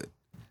sloppy good.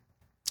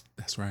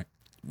 That's right.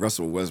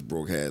 Russell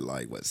Westbrook had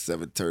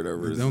 7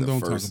 turnovers. Don't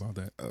talk about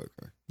that. Oh,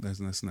 okay.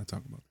 Let's not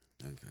talk about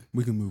that. Okay.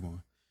 We can move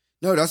on.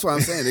 No, that's what I'm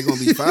saying. They're gonna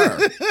be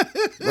fired.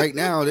 Right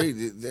now, they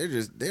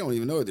don't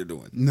even know what they're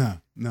doing. No,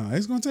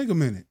 it's gonna take a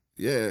minute.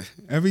 Yeah.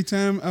 Every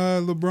time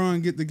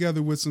LeBron get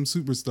together with some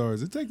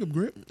superstars, it take a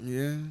grip.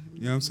 Yeah.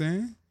 You know what I'm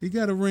saying? He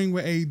got a ring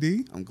with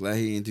AD. I'm glad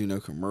he didn't do no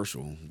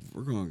commercial.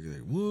 We're gonna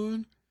get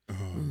 1,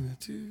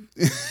 2.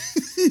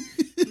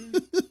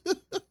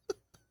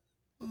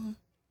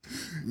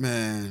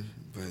 Man,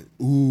 but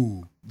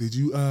ooh, did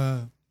you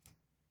I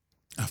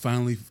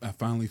finally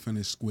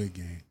finished Squid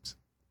Games.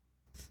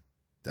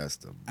 That's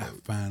the I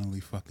finally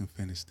fucking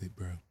finished it,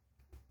 bro.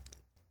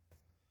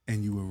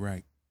 And you were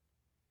right.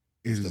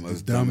 It is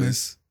the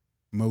dumbest,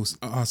 most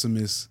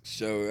awesomest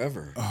show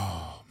ever.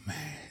 Oh man.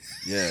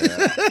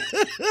 Yeah.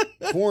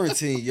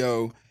 Quarantine,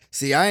 yo.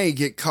 See, I ain't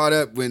get caught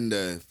up when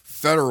the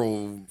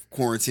federal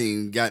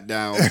quarantine got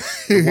down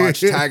to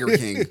watch Tiger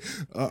King.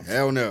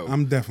 Hell no.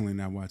 I'm definitely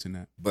not watching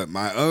that. But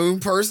my own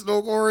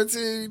personal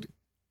quarantine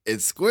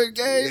and Squid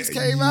Games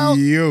came out.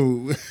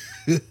 Yo,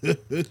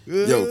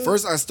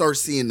 first I start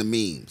seeing the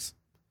memes.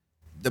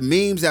 The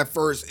memes at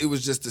first, it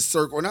was just a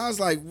circle. And I was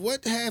like,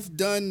 what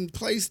half-done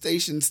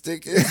PlayStation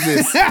stick is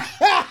this?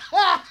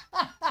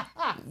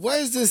 What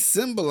does this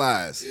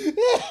symbolize?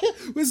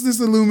 What's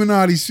this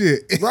Illuminati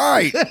shit?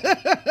 Right.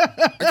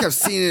 I kept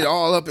seeing it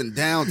all up and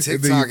down TikTok.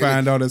 And then you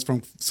find out it's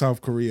from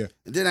South Korea.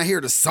 And then I hear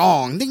the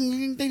song, ding,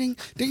 ding, ding,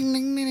 ding,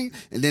 ding, ding,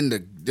 and then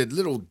the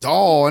little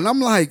doll. And I'm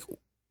like,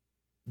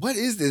 what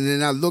is this? And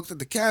then I looked at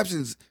the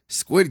captions,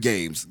 Squid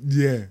Games.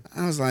 Yeah.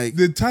 I was like,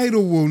 the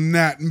title will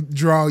not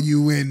draw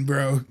you in,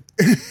 bro.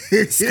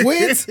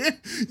 Squids?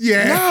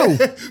 Yeah. No.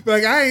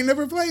 Like, I ain't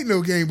never played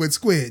no game with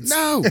squids.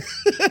 No.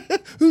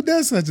 Who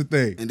does such a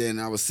thing? And then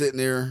I was sitting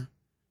there,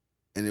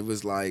 and it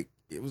was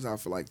out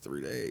for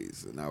 3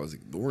 days. And I was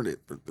ignoring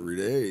it for 3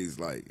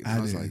 days. I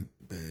was like,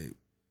 babe,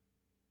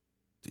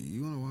 do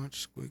you want to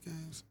watch Squid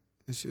Games?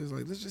 And she was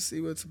like, let's just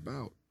see what it's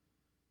about.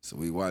 So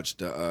we watched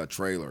the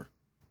trailer.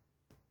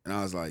 And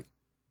I was like,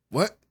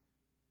 what?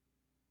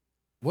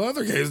 What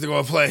other games they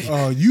gonna play?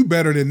 Oh, you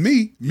better than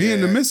me. Me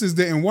and the missus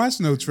didn't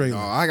watch no trailer.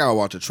 No, I gotta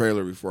watch a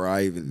trailer before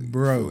I even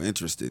feel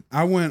interested.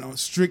 I went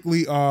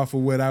strictly off of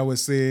what I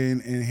was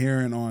seeing and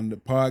hearing on the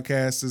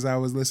podcasts as I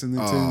was listening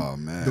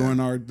to during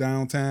our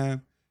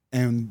downtime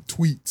and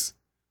tweets.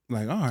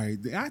 Like, all right,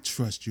 I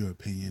trust your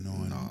opinion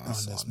on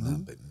this movie.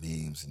 Nothing but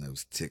memes and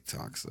those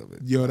TikToks of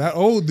it. Yo, that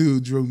old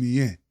dude drew me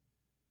in.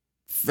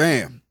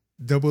 Fam.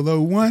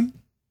 001.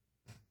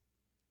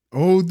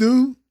 Old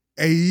dude.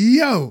 Hey,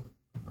 yo.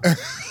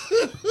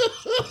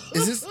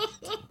 Is this?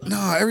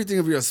 No, everything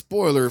will be a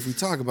spoiler if we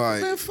talk about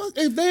it. Man, fuck,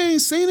 if they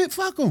ain't seen it,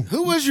 fuck them.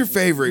 Who was your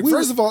favorite?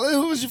 First of all,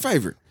 who was your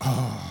favorite?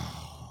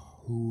 Oh,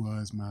 who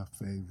was my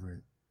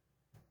favorite?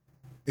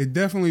 It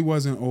definitely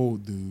wasn't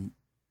old dude.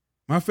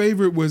 My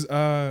favorite was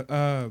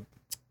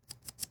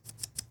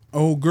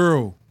old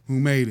girl who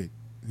made it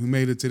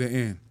to the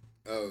end.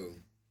 Oh.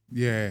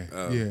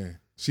 Yeah, yeah.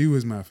 She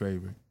was my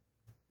favorite.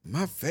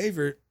 My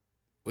favorite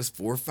was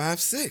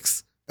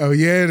 456. Oh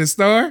yeah, the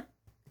star?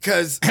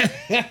 Because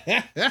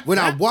when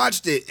I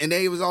watched it and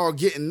they was all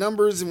getting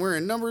numbers and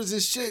wearing numbers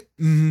and shit,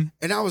 and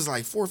I was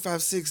like,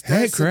 456,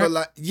 that's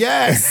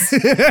yes.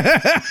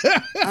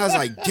 I was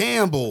like,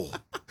 gamble.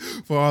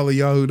 For all of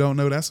y'all who don't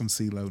know, that's some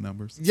CeeLo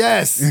numbers.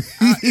 Yes.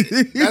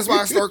 That's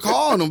why I start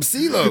calling them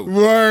CeeLo.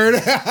 Word.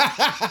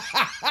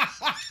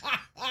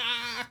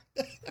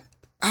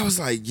 I was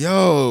like,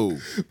 yo,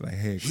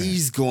 hey,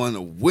 he's going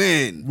to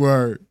win.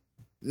 Word.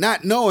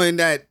 Not knowing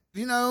that,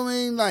 you know what I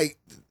mean? Like,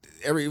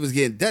 it was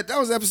getting that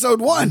was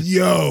episode 1.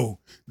 Yo.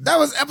 That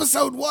was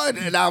episode 1.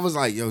 And I was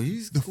like, yo,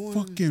 he's the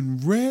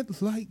fucking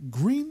red light,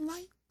 green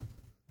light.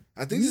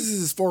 I think this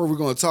is as far as we're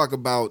going to talk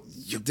about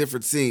the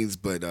different scenes,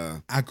 but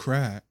I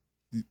cried.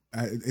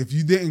 If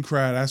you didn't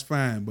cry, that's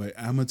fine. But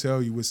I'm gonna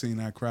tell you what scene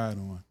I cried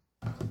on.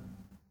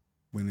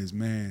 When his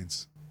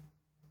man's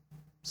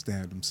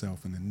stabbed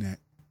himself in the neck.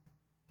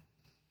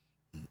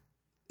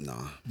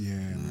 Nah. Yeah.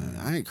 Man.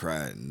 I ain't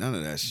cried none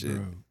of that shit.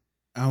 Bro.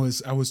 I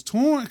was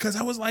torn because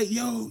I was like,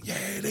 yo,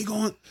 yeah, they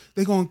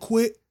going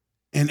quit,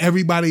 and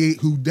everybody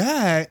who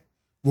died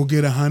will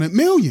get $100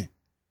 million.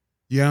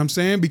 You know what I'm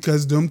saying?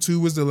 Because them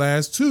two was the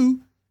last two.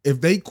 If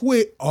they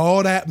quit,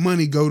 all that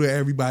money go to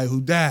everybody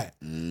who died.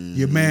 Mm-hmm.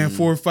 Your man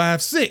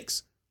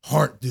 456,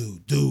 heart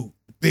dude,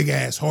 big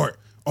ass heart,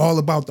 all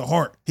about the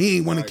heart. He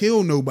ain't want to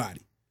kill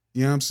nobody.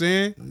 You know what I'm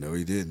saying? No,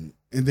 he didn't.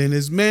 And then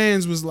his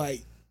man's was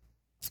like,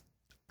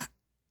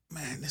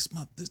 man, this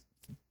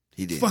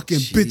he didn't fucking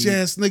cheat. bitch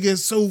ass nigga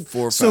is so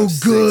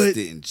 456 good.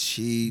 Didn't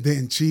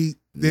cheat.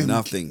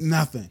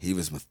 Nothing. He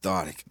was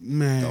methodic.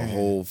 Man. The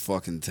whole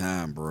fucking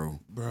time, bro.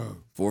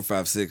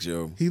 456,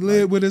 yo. He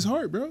led with his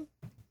heart, bro.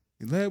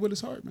 He led with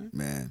his heart, man.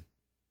 Man.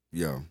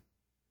 Yo.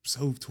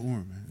 So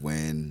torn, man.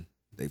 When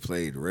they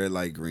played red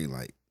light, green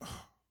light,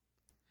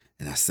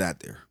 and I sat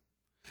there.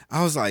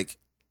 I was like,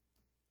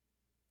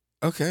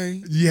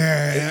 okay,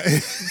 Yeah.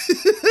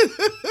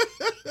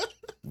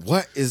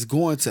 what is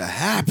going to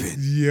happen?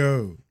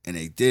 Yo. And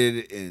they did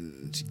it,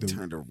 and she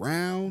turned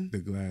around. The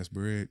glass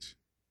bridge.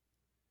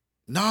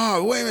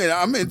 No, wait a minute.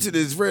 I'm into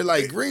this red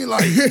light, green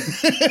light.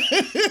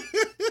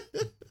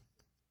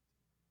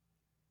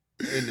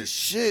 And the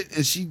shit,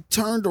 and she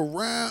turned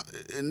around,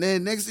 and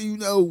then next thing you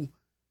know,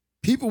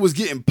 people was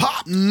getting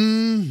popped.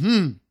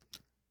 Mm-hmm.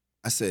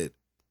 I said,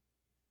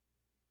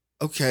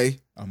 okay,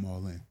 I'm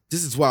all in.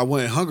 this is why I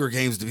wanted Hunger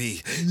Games to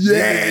be.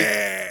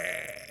 Yeah.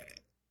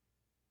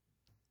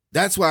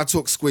 That's why I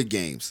took Squid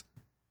Games.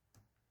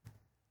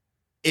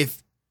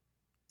 If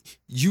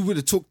you would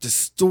have took the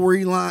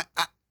storyline,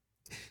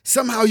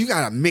 somehow you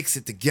gotta mix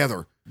it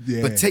together.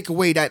 Yeah. But take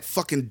away that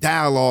fucking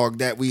dialogue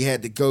that we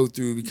had to go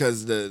through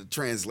because of the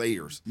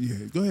translators.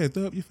 Yeah. Go ahead.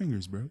 Throw up your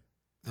fingers, bro.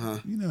 Huh?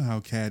 You know how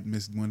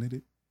Cadmus wanted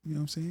it. You know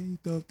what I'm saying? You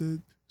throw up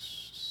the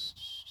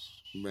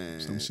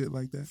Man. some shit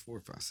like that.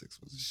 456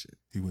 was the shit.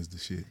 He was the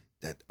shit.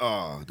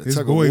 The His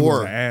tug boy of was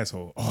war. an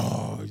asshole.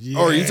 Oh, yeah.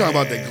 Oh, you talking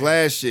about the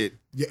glass shit.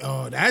 Yeah.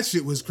 Oh, that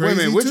shit was Wait crazy. a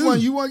minute, which too. one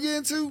you want to get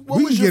into? What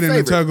we was can your get favorite?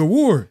 into Tug of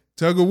War.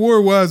 Tug of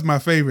War was my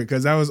favorite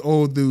because that was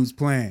old dudes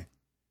playing.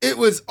 It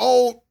was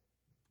old.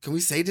 Can we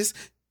say this?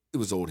 It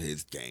was old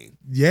heads game.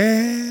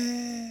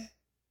 Yeah.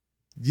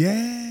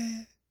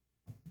 Yeah.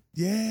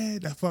 Yeah.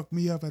 That fucked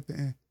me up at the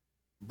end.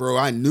 Bro,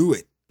 I knew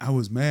it. I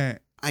was mad.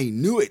 I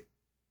knew it.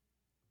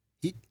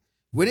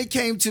 When it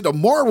came to the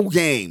marble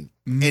game,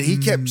 and he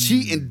kept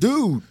cheating,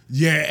 dude,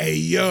 Yeah. Hey,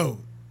 yo.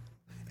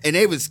 and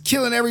they was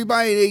killing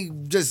everybody, they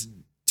just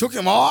took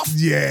him off.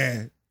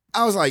 Yeah.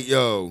 I was like,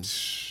 yo,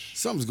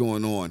 something's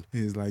going on.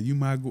 He's like, you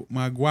my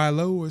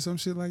guilo or some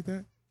shit like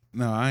that?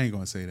 No, I ain't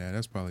gonna say that.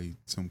 That's probably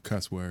some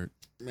cuss word.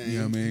 Man, You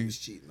know what I he mean? was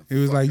cheating the It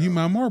was fuck like, you out.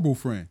 my marble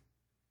friend.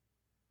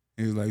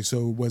 He was like,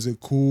 so was it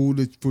cool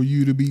for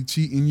you to be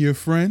cheating your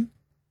friend?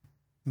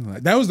 I'm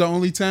like, that was the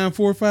only time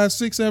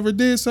 456 ever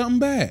did something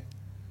bad.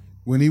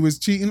 When he was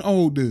cheating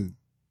old dude.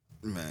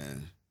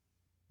 Man.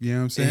 You know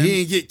what I'm saying? And he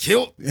didn't get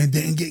killed. And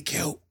didn't get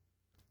killed.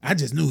 I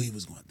just knew he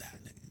was gonna die,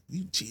 nigga.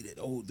 You cheated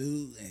old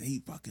dude and he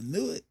fucking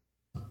knew it.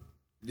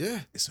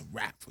 Yeah. It's a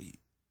wrap for you.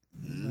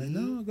 Like,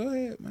 no, go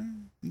ahead,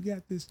 man. You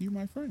got this. You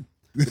my friend.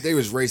 But they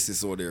was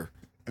racist on there.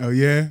 Oh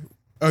yeah?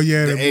 Oh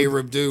yeah. The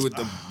Arab dude with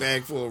the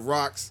bag full of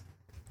rocks.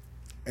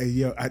 Hey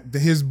yo,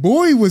 his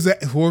boy was a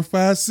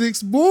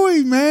 456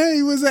 boy, man.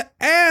 He was an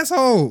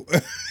asshole.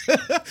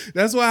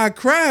 That's why I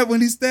cried when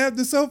he stabbed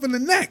himself in the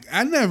neck.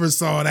 I never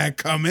saw that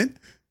coming.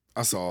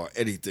 I saw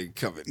anything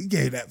coming. He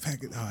gave that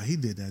packet. Oh, he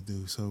did that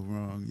dude so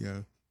wrong,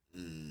 yo.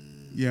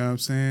 You know what I'm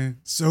saying?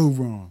 So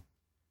wrong.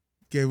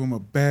 Gave him a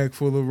bag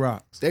full of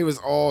rocks. They was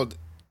all.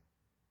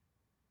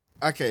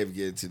 I can't even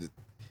get into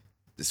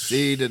the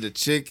scene of the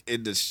chick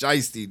and the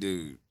shiesty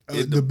dude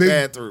in the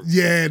bathroom.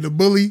 Yeah, the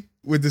bully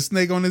with the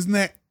snake on his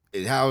neck.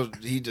 And how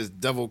he just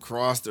double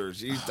crossed her.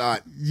 She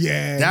thought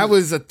Yeah. that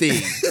was a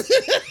thing.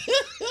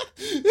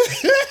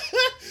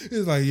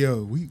 It's like,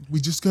 yo,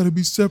 we just gotta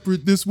be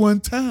separate this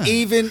one time.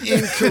 Even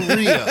in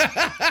Korea.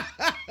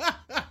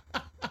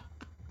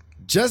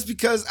 Just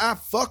because I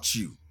fucked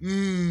you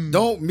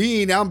don't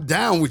mean I'm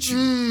down with you.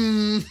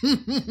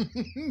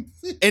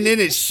 And then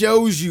it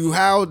shows you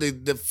how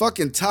the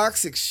fucking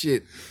toxic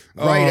shit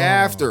right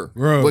after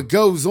bro. what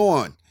goes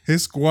on.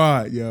 His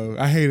squad, yo.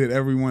 I hated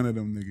every one of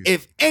them niggas.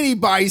 If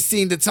anybody's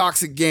seen the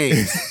Toxic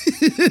Games,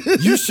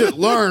 you should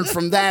learn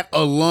from that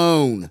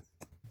alone.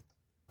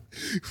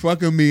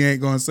 Fucking me ain't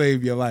gonna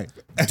save your life.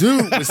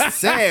 Dude was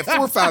sad.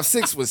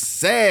 456 was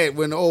sad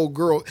when the old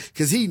girl,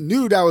 because he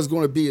knew that was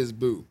going to be his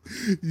boo.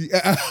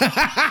 Yeah.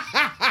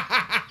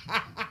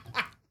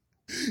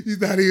 You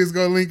thought he was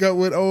gonna link up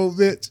with old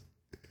bitch?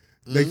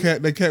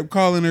 They kept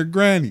calling her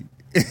granny.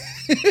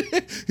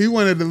 He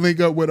wanted to link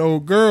up with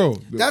old girl.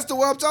 That's the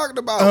one I'm talking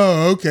about.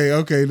 Oh, okay.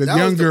 The That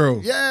young was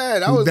girl. Yeah,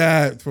 that who was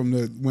died from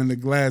when the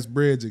glass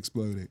bridge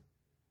exploded.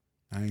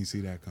 I ain't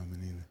see that coming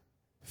either.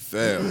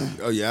 fair.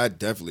 Oh yeah, I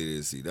definitely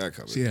didn't see that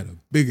coming. She had a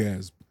big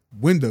ass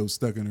window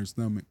stuck in her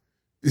stomach.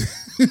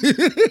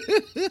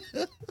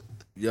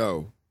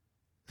 Yo,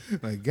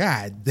 Like,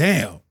 god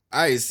damn.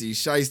 I didn't see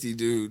Shiesty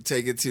dude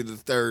take it to the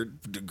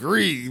 3rd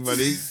degree, but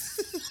he,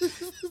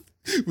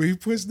 When he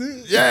pushed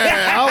it,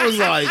 yeah, I was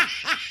like,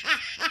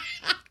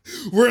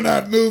 we're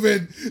not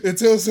moving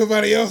until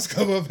somebody else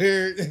come up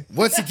here.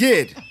 once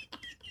again,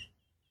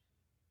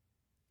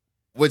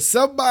 would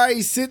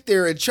somebody sit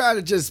there and try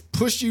to just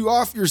push you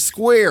off your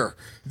square?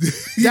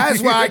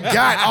 That's what I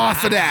got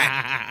off of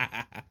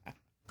that.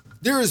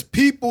 There is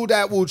people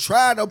that will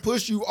try to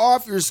push you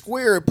off your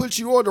square and put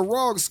you on the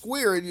wrong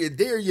square, and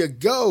there you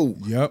go.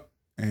 Yep.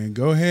 And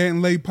go ahead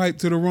and lay pipe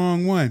to the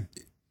wrong one.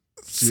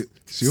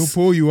 She'll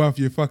pull you off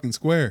your fucking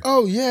square.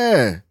 Oh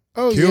yeah,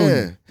 oh Kill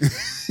yeah,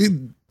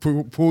 you.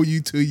 Pull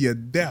you to your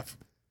death.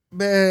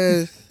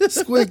 man.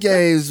 Squid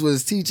Games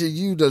was teaching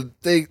you to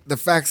think the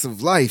facts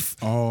of life.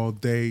 All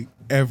day,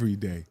 every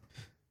day.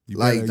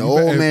 Like the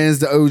old man's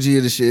the OG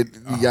of the shit.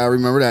 You gotta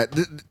remember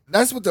that.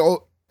 That's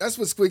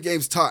what Squid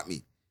Games taught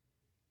me.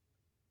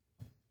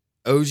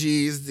 OG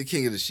is the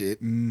king of the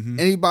shit. Mm-hmm.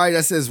 Anybody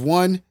that says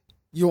one,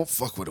 you don't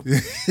fuck with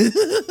him.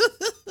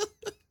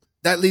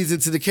 That leads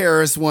into the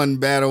KRS-One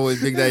battle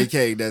with Big Daddy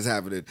Kane that's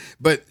happening.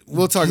 But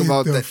we'll talk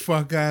about Get that. the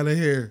fuck out of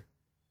here.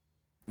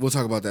 We'll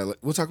talk about that.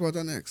 We'll talk about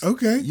that next.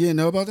 Okay. You didn't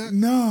know about that?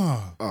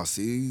 No. Oh,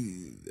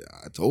 see,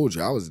 I told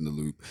you I was in the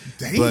loop.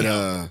 Damn. But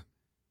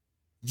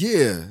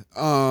yeah.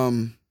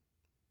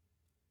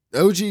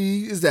 OG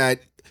is that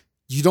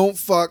you don't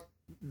fuck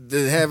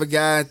to have a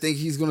guy think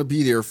he's gonna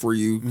be there for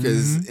you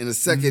because in a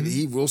second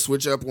he will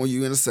switch up on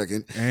you in a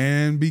second.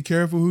 And be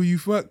careful who you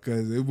fuck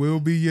because it will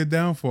be your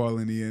downfall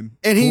in the end.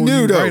 And he Pull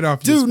knew you though. right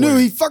off your Dude knew square.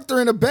 he fucked her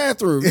in the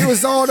bathroom. It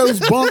was all those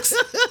bunks.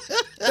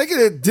 They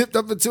could have dipped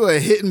up into a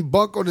hidden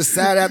bunk on the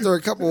side after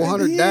a couple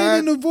hundred he died.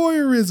 ain't into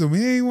voyeurism.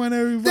 He ain't want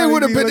everybody. They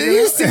would have be been. looking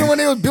You out. seen when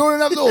they was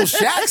building up little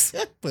shacks,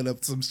 Put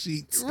up some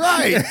sheets.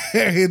 right?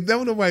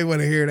 Don't nobody want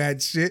to hear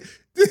that shit.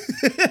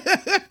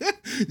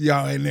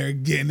 Y'all in there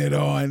getting it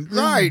on.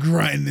 Right.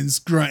 Grunting and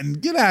scrunting.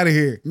 Get out of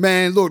here.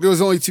 Man, look, there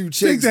was only two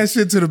Take chicks. that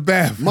shit to the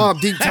bathroom. Mob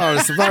Deep Tower,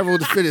 survival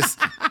of the fittest.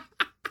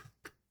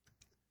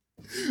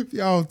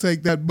 Y'all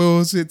take that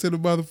bullshit to the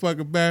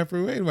motherfucking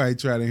bathroom. Ain't nobody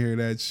trying to hear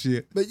that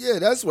shit. But yeah,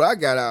 that's what I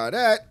got out of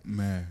that.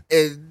 Man,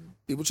 And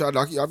people try to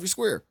knock you off your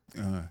square.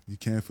 you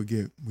can't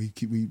forget.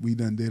 We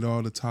done did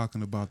all the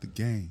talking about the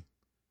game.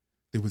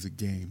 There was a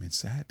game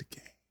inside the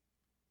game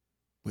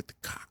with the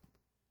cop.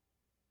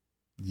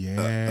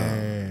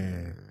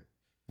 Yeah.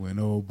 When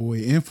old boy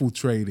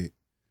infiltrated.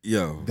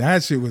 Yo.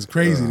 That shit was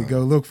crazy to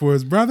go look for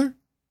his brother.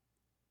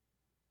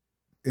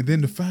 And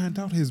then to find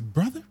out his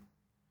brother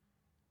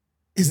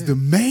is the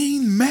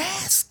main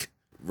mask.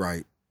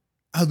 Right.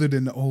 Other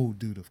than the old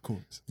dude, of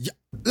course. Yeah.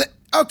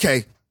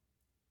 Okay.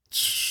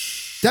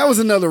 That was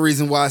another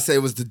reason why I say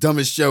it was the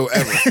dumbest show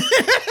ever.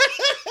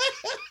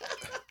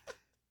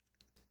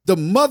 The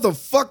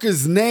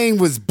motherfucker's name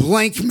was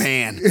Blank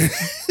Man.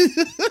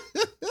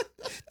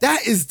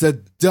 That is the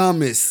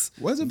dumbest.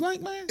 Was it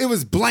Blank Man? It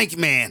was Blank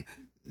Man.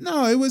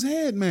 No, it was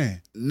Head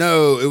Man.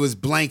 No, it was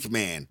Blank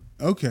Man.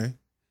 Okay.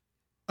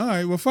 All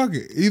right, well, fuck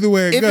it. Either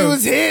way it If goes. it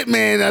was Head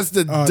Man, that's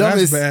the oh,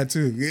 dumbest. that's bad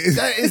too.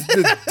 That is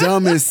the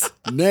dumbest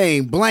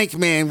name. Blank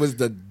Man was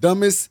the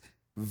dumbest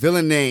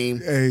villain name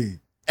Hey,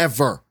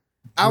 ever.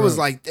 I was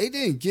Bro. like, they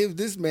didn't give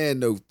this man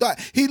no thought.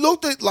 He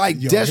looked at like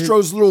Yo,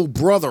 Destro's little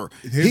brother.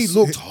 He his-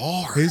 looked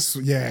hard.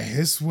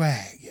 his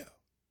swag, yo.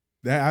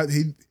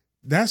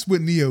 That's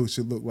what Neo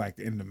should look like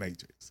in the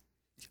Matrix.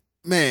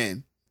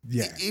 Man,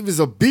 Yeah, he was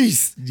a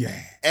beast.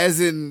 yeah. As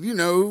in,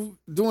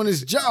 doing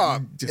his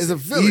job Just as a an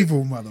villain.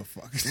 evil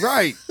motherfucker.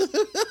 Right.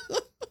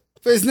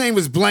 But his name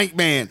was Blank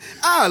Man.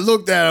 I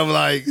looked at him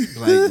like,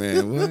 Blank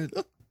Man,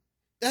 what?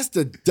 That's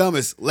the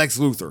dumbest Lex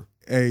Luthor.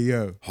 Hey,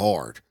 yo,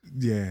 Hard.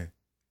 yeah.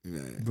 Yeah,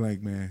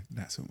 Blank Man,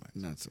 not so much.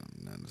 not so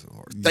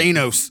hard. Yeah.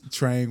 Thanos.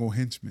 Triangle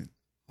henchman,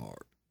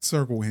 Hard.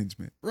 circle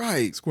henchman,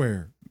 Right.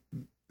 square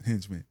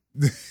henchman.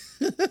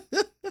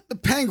 The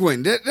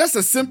Penguin. That's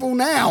a simple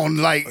noun.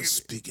 Like,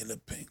 Speaking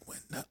of Penguin,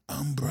 the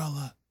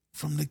umbrella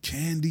from the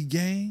candy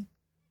game.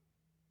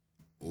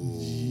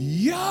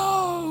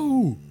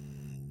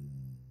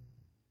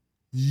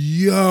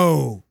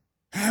 Yo,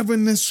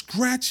 having to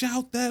scratch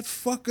out that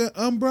fucking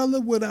umbrella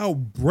without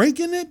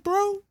breaking it,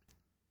 bro.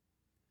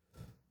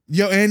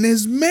 Yo, and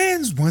his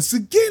mans, once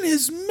again,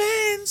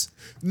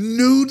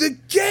 knew the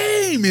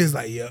game. Is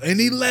like, yo, and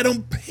he let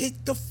him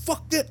pick the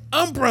fucking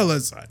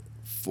umbrellas.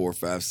 4,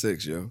 5,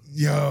 6, yo.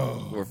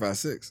 Yo, 4, 5,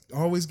 6.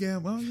 always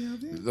gamble. Oh, yeah,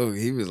 yeah. Look,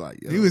 he was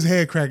like, yo. He was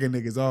head cracking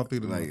niggas all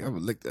through the like, night. I'm gonna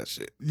lick that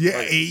shit.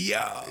 Yeah,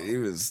 yo. He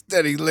was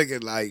steady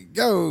licking, like,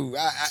 yo.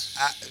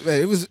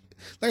 Man, it was,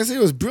 like I said,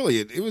 it was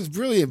brilliant. It was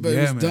brilliant, but Yeah,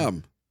 it was man.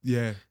 dumb.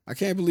 Yeah. I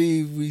can't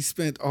believe we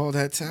spent all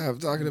that time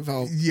talking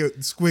about Yeah,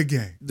 Squid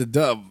Game. the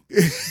dumb.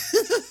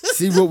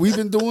 See what we've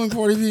been doing,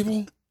 party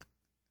people?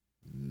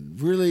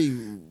 Really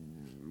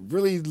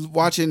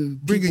watching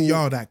Bringing people,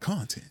 y'all that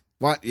content.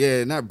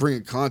 not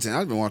bringing content.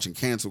 I've been watching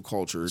cancel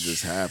culture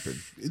just happen.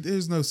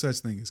 There's no such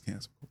thing as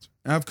cancel culture.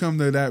 I've come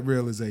to that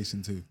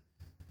realization too.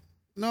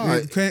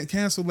 No,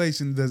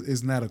 Cancellation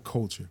is not a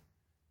culture.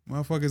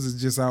 Motherfuckers is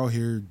just out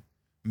here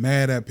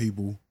mad at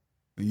people,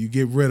 and you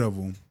get rid of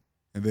them,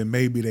 and then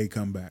maybe they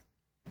come back.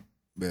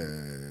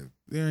 man,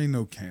 There ain't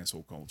no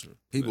cancel culture.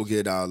 people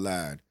get out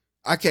loud.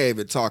 I can't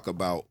even talk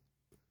about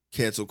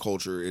cancel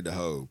culture in the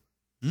hoe.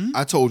 Hmm?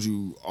 I told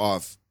you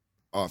off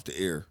the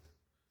air,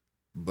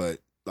 but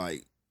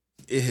like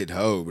it hit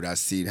hoe, but I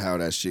seen how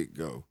that shit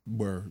go.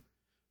 Word.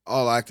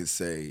 All I can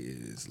say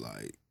is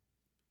like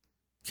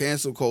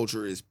cancel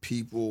culture is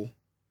people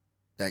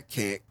that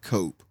can't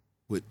cope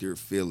with their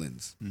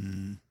feelings.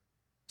 Mm-hmm.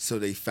 So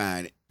they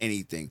find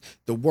anything.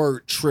 The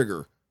word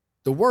trigger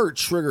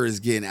is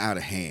getting out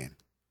of hand.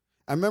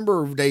 I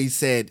remember they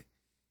said,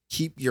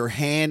 keep your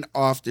hand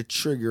off the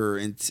trigger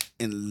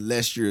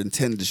unless you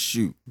intend to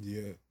shoot.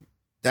 Yeah.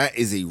 That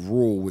is a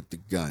rule with the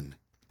gun.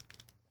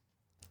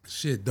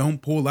 Shit,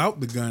 don't pull out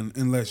the gun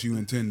unless you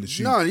intend to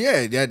shoot. No,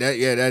 yeah,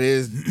 that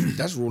is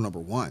that's rule number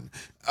 1.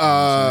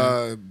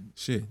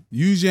 Shit,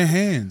 use your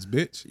hands,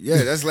 bitch. Yeah,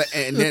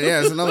 and then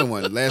that's another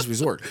one, last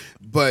resort.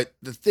 But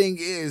the thing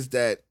is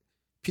that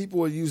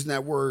people are using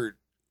that word.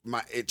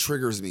 It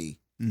triggers me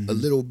a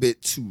little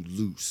bit too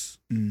loose.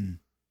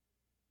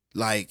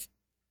 Like,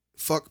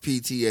 fuck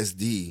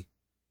PTSD.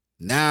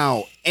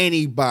 Now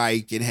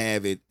anybody can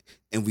have it,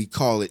 and we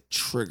call it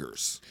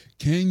triggers.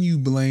 Can you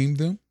blame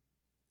them?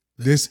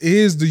 This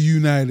is the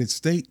United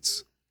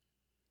States.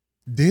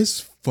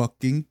 This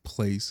fucking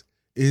place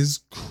is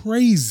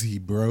crazy,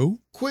 bro.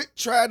 Quit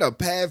trying to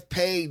have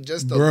pain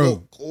just to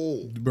look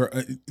cool. Bro,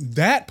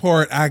 that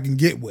part I can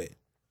get with.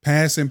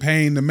 Passing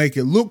pain to make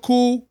it look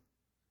cool.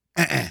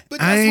 But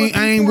I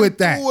ain't with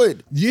that.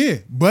 Doing. Yeah,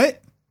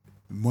 but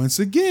once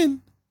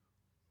again,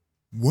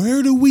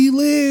 where do we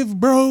live,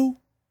 bro?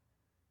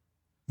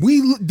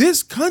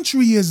 This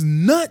country is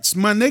nuts,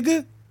 my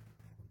nigga.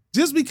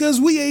 Just because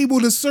we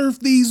able to surf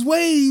these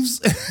waves.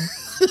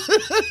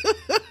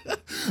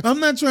 I'm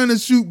not trying to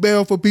shoot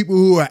bail for people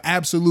who are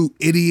absolute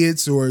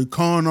idiots or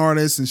con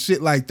artists and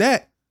shit like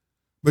that.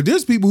 But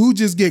there's people who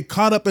just get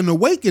caught up in the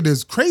wake of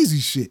this crazy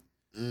shit.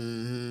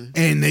 And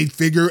they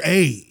figure,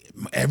 hey,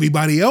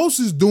 everybody else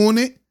is doing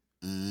it.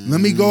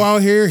 Let me go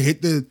out here,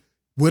 hit the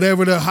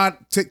whatever the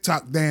hot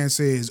TikTok dance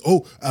is.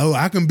 Oh,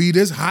 I can be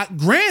this hot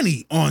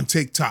granny on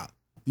TikTok.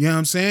 You know what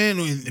I'm saying?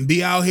 And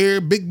be out here,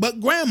 big butt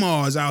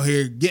grandmas out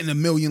here getting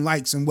 1 million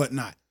likes and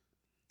whatnot.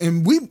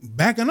 And we,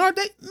 back in our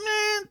day,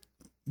 man,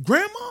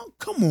 grandma,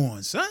 come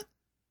on, son.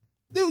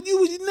 Dude, you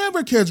would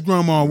never catch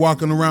grandma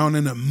walking around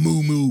in a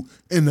moo-moo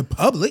in the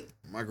public.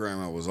 My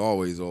grandma was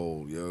always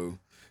old, yo.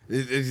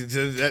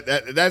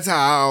 That's how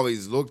I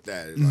always looked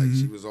at it. Like,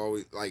 she was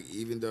always, like,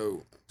 even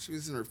though she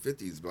was in her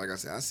 50s, but like I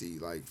said, I see,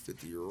 like,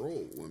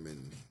 50-year-old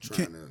women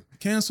trying to...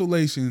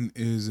 Cancellation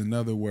is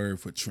another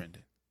word for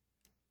trending.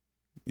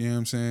 You know what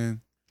I'm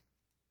saying?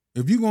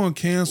 If you're going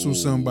to cancel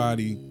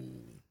somebody,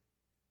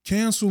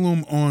 cancel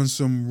them on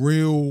some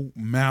real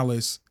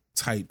malice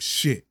type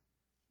shit.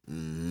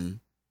 You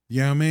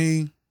know what I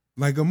mean?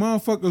 Like a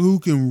motherfucker who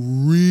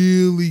can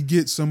really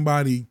get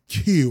somebody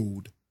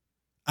killed,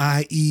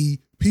 i.e.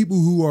 people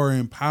who are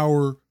in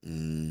power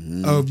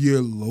of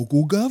your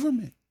local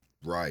government.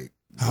 Right.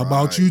 How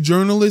about you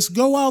journalists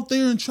go out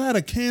there and try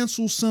to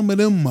cancel some of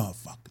them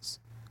motherfuckers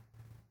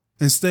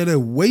instead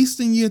of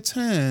wasting your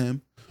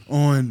time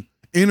on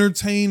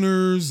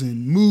entertainers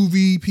and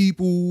movie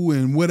people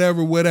and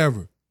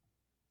whatever.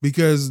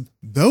 Because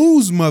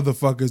those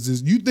motherfuckers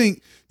is you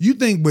think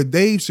what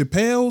Dave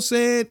Chappelle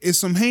said is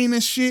some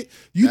heinous shit?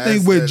 You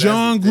think what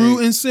John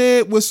Gruden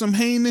said was some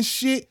heinous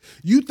shit?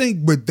 You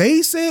think what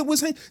they said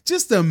was heinous?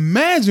 Just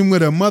imagine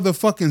what a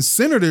motherfucking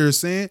senator is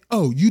saying.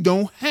 Oh, you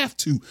don't have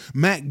to.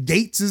 Matt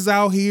Gaetz is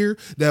out here.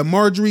 That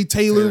Marjorie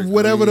Taylor,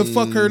 whatever the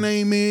fuck her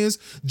name is.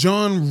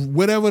 John,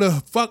 whatever the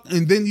fuck.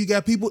 And then you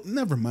got people.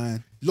 Never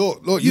mind.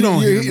 Look,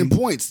 you're hitting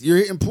points. You're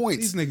hitting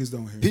points. These niggas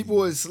don't hear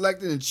people are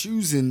selecting and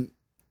choosing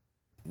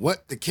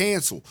what to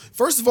cancel.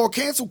 First of all,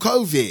 cancel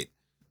COVID.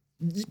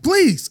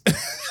 Please.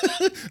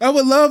 I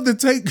would love to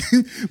take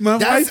my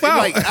wife out.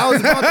 Like, I was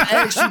about to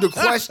ask you the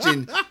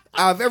question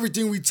out of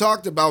everything we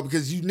talked about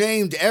because you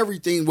named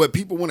everything what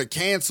people want to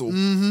cancel.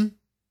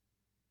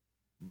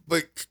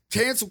 But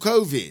cancel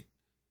COVID.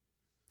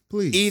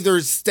 Please.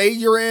 Either stay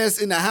your ass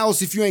in the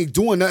house if you ain't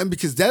doing nothing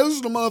because those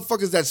are the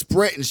motherfuckers that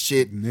spreading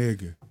shit.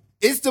 Nigga.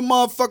 It's the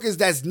motherfuckers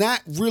that's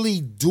not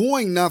really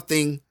doing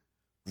nothing,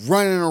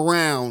 running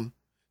around,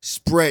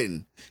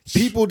 spreading.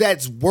 People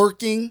that's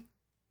working,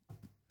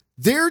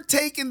 they're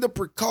taking the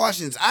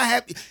precautions.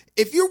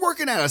 If you're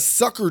working at a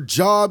sucker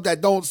job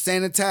that don't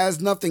sanitize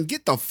nothing,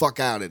 get the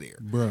fuck out of there.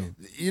 Bro.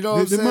 You know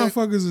what I'm saying? The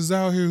motherfuckers is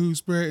out here who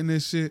spreading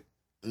this shit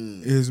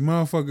is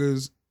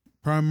motherfuckers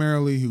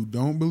primarily who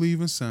don't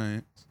believe in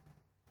science.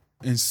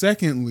 And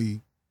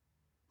secondly,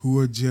 who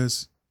are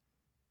just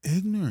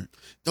ignorant.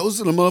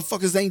 Those are the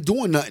motherfuckers that ain't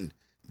doing nothing.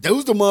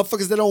 Those are the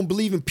motherfuckers that don't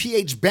believe in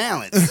pH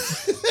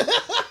balance.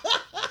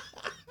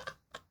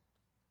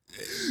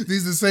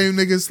 These the same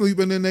niggas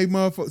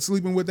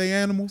sleeping with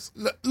their animals?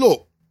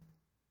 Look,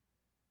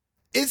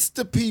 it's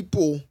the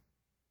people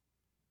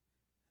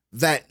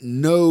that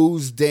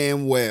knows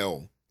damn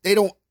well. They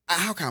don't,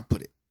 how can I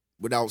put it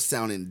without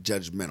sounding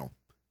judgmental?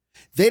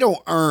 They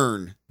don't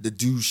earn the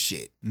do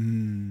shit.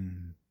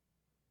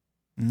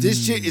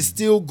 This shit is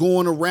still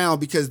going around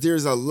because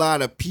there's a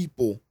lot of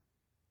people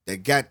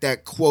that got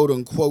that quote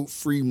unquote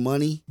free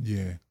money.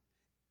 Yeah.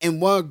 And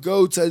want to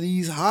go to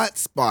these hot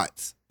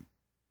spots.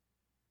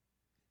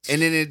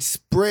 And then it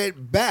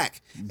spread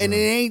back. Bro. And it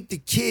ain't the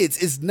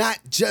kids. It's not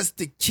just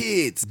the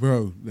kids.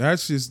 Bro,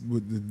 that's just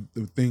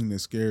the thing that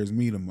scares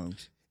me the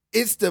most.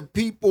 It's the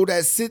people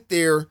that sit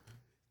there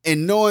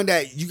and knowing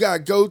that you got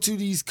to go to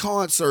these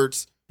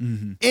concerts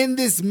in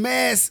this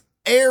mass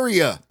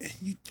area.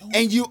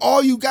 And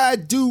all you got to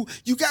do,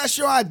 you got to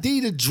show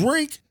ID to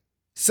drink.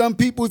 Some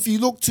people, if you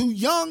look too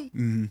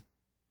young,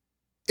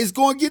 it's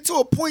going to get to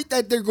a point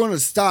that they're going to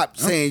stop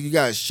saying you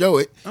got to show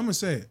it. I'm going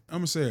to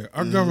say it.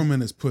 Our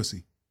government is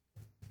pussy.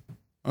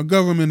 Our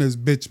government is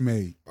bitch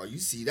made. Oh, you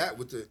see that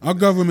with our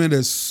government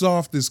is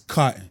soft as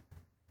cotton.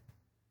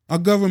 Our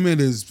government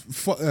is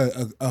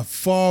a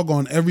fog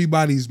on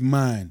everybody's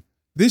mind.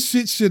 This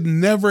shit should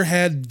never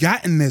had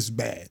gotten this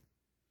bad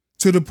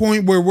to the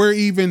point where we're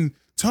even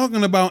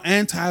talking about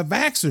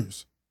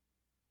anti-vaxxers.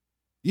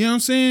 You know what I'm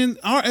saying?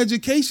 Our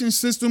education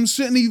system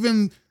shouldn't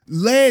even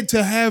led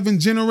to having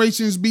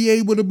generations be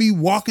able to be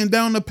walking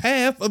down the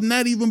path of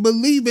not even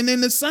believing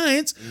in the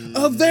science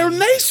of their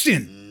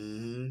nation.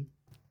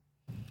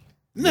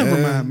 Never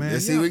mind, man. Yeah,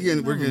 see, we're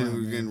getting real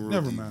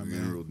Never deep. mind, We're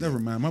getting real man. deep. Never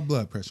mind. My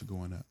blood pressure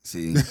going up.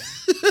 See,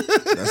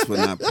 that's what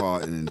not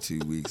parting in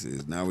 2 weeks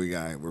is. Now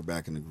we're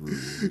back in the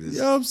groove. You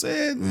know what I'm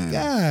saying?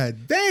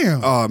 God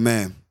damn. Oh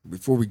man.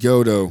 Before we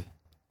go though.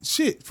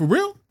 Shit, for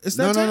real? It's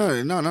that No.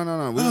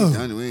 time? We ain't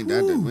done. We ain't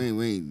done.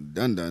 We ain't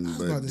done. I was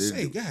But about to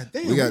say, God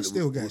damn, we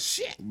still got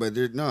shit. But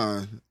there,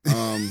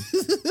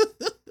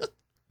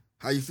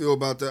 how you feel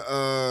about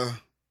the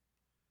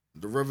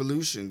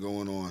revolution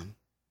going on?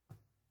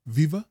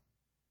 Viva?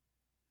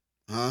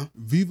 Huh?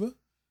 Viva?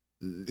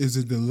 Is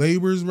it the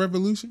labor's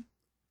revolution?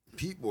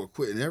 People are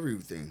quitting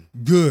everything.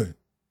 Good.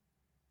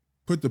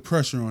 Put the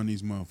pressure on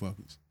these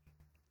motherfuckers.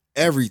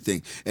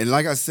 Everything. And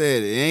like I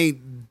said, it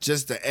ain't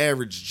just the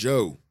average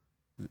Joe.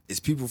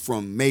 It's people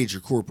from major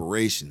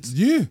corporations.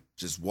 Yeah.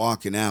 Just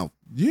walking out.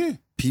 Yeah.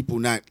 People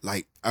not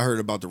like I heard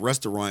about the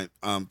restaurant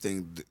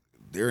thing.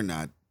 They're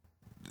not.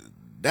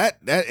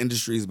 That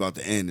industry is about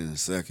to end in a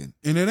second.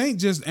 And it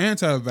ain't just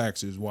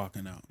anti-vaxxers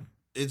walking out.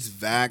 It's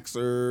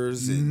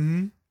vaxxers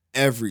and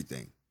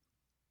everything.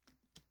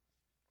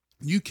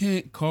 You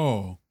can't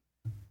call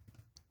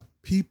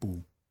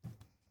people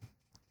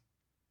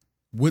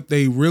what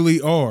they really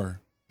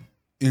are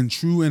in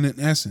true and in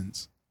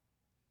essence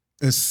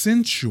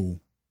essential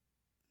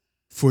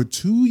for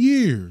 2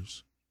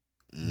 years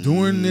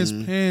during this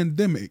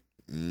pandemic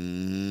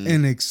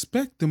and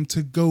expect them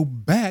to go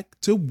back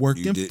to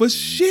working for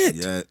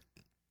shit.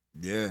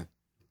 Yeah.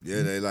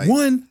 They like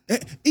one.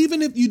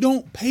 Even if you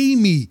don't pay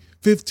me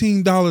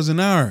 $15 an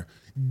hour,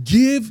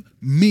 give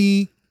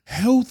me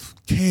health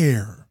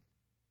care.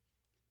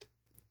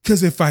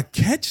 Because if I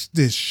catch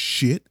this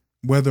shit,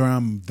 whether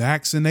I'm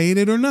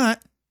vaccinated or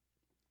not,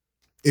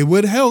 it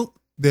would help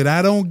that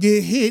I don't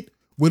get hit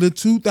with a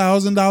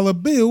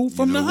 $2,000 bill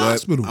from the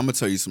hospital. I'm gonna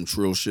tell you some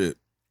trill shit.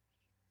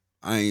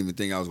 I didn't even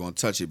think I was gonna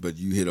touch it, but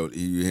you hit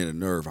a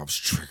nerve. I was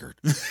triggered.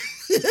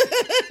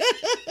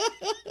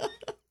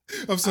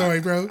 I'm sorry,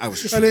 bro. I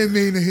was I didn't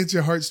mean to hit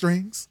your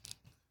heartstrings.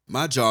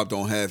 My job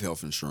don't have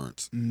health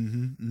insurance.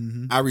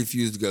 I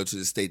refuse to go to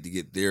the state to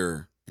get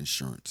their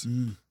insurance.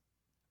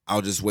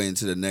 I'll just wait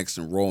until the next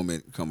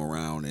enrollment come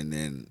around and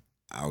then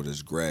I'll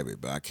just grab it.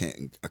 But I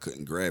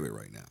couldn't grab it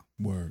right now.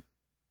 Word.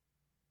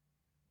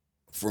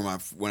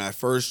 When I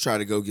first tried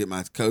to go get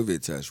my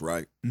COVID test,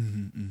 right?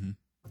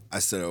 I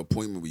set an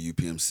appointment with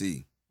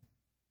UPMC.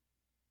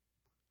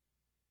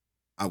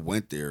 I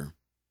went there.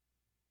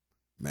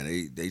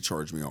 Man, they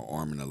charged me an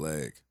arm and a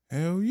leg.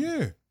 Hell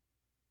yeah.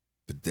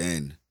 But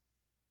then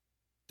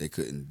they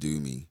couldn't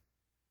do me.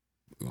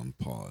 I'm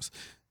pause.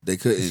 They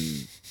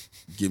couldn't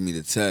give me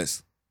the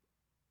test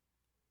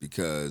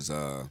because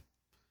I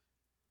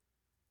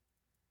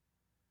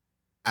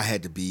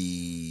had to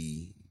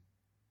be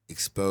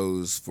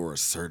exposed for a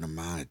certain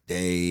amount of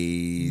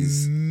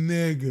days.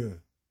 Nigga.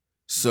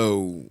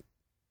 So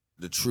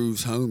the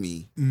Truth's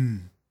homie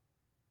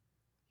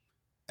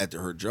at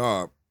her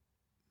job,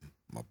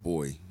 my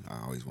boy,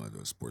 I always wanted to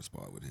do a sports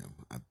pod with him.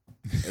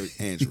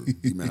 Andrew,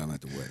 he met him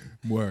at the wedding.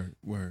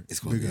 Word.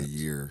 It's going to be a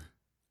year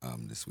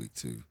this week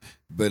too.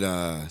 But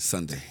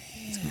Sunday,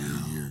 Damn. it's going to be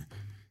a year.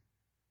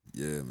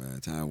 Yeah, man,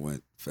 time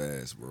went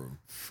fast, bro.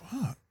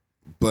 Fuck.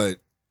 But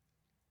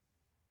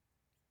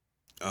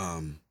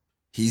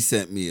he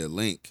sent me a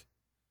link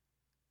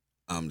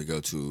to go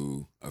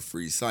to a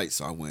free site.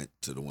 So I went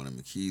to the one in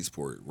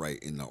McKeesport, right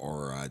in the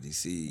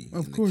RIDC.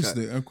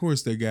 Of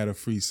course they got a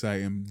free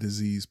site in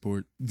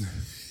Diseaseport.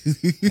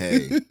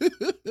 Hey,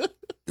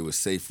 it was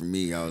safe for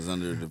me. I was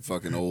under the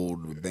fucking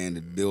old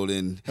abandoned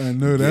building. I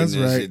know that's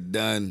getting that right. shit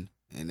done.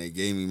 And they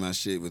gave me my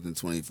shit within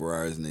 24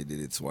 hours, and they did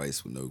it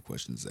twice with no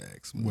questions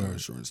asked. With no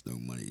insurance, no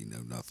money, no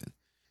nothing.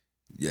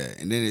 Yeah,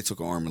 and then it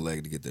took an arm and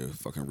leg to get their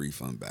fucking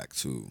refund back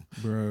too.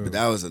 Bro. But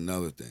that was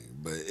another thing.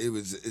 But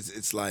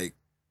it's like,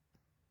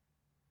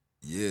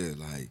 yeah,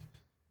 like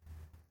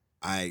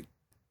I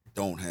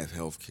don't have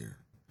health care.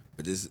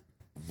 But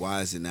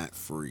why is it not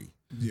free?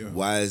 Yeah.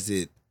 Why is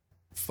it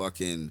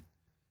fucking,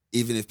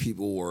 even if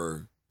people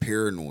were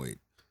paranoid,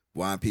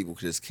 why people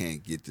just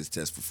can't get this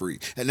test for free?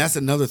 And that's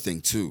another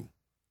thing too.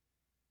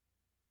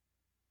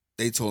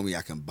 They told me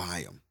I can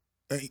buy them.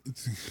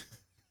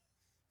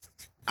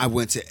 I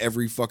went to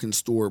every fucking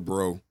store,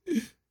 bro.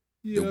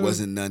 Yo. There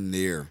wasn't none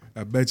there.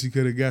 I bet you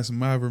could have got some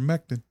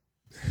ivermectin.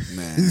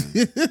 Man.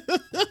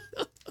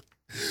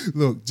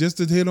 Look, just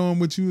to hit on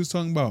what you was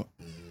talking about,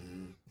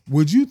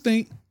 would you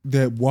think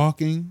that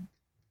walking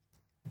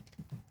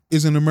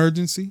is an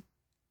emergency?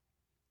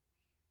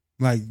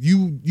 Like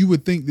you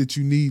would think that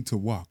you need to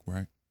walk,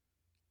 right?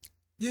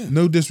 Yeah.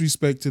 No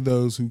disrespect to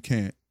those who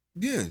can't.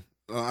 Yeah.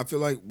 I feel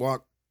like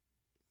walk.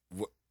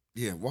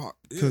 Yeah, walk.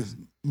 Because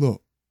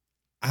look,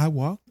 I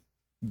walk.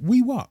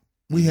 We walk.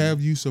 We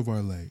have use of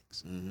our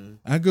legs. Mm-hmm.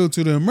 I go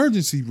to the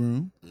emergency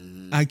room.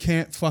 Mm-hmm. I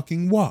can't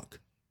fucking walk.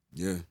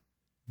 Yeah.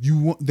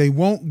 They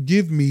won't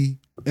give me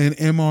an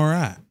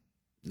MRI.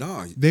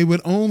 No. They would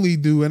only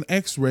do an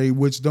X-ray,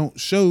 which don't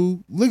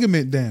show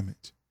ligament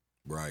damage.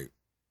 Right.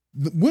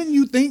 Wouldn't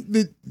you think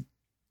that,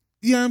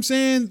 you know what I'm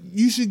saying,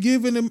 you should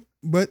give it them?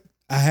 But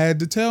I had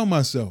to tell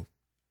myself,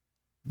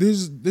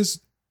 this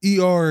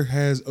ER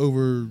has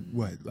over,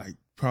 like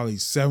probably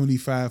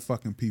 75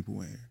 fucking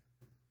people in here.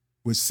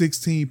 With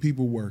 16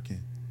 people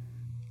working,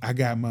 I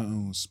got my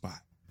own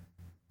spot.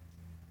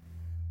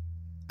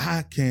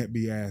 I can't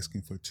be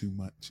asking for too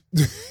much.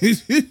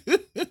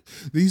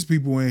 These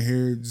people in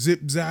here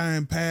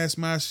zip-zying past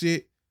my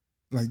shit,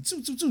 like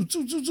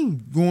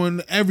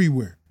going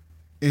everywhere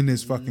in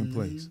this fucking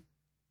place.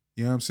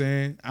 You know what I'm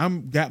saying?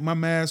 I'm got my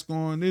mask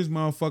on. This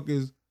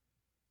motherfucker's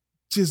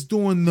just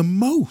doing the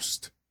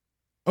most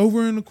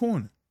over in the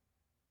corner.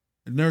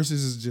 The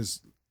nurses is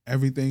just,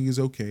 everything is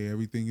okay.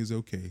 Everything is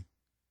okay.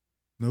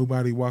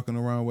 Nobody walking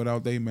around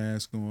without their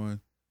mask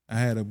on. I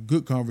had a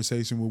good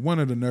conversation with one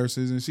of the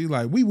nurses, and she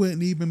like, we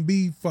wouldn't even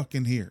be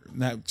fucking here.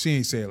 Now, she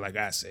ain't say it like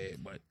I said,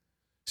 but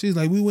she's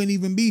like, we wouldn't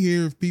even be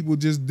here if people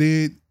just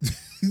did.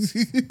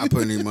 I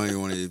put any money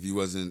on it. If you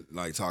wasn't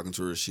like talking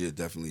to her, she had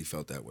definitely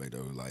felt that way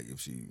though. Like if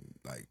she,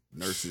 like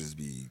nurses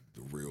be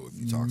the real if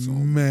you talk to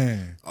them.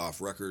 Man. Off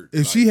record.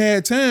 If she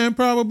had time,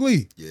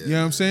 probably. Yeah, you know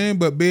what I'm saying?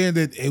 But being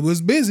that it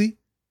was busy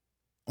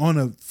on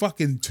a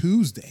fucking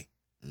Tuesday.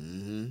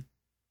 Mm-hmm.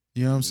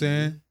 You know what I'm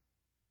saying?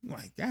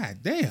 Like, god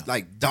damn.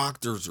 Like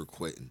doctors are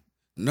quitting.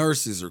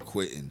 Nurses are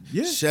quitting.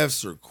 Yeah.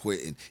 Chefs are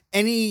quitting.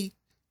 Any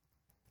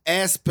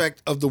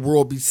aspect of the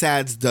world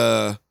besides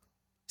the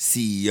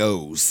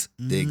CEOs,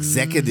 the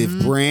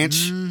executive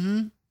branch.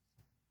 Mm-hmm.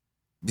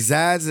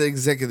 Besides the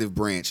executive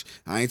branch,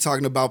 I ain't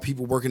talking about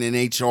people working in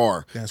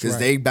HR because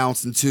they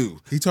bouncing too.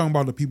 He talking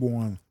about the people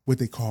on what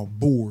they call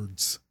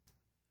boards.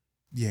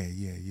 Yeah.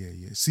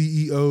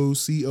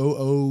 CEOs,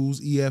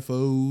 COOs,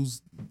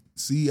 EFOs,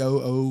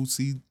 COO,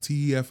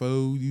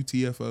 CTFO,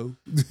 UTFO.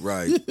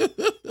 Right.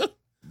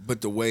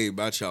 But the way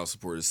my child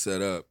support is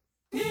set up,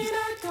 I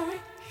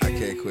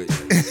can't quit.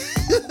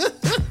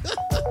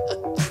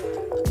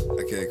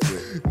 I can't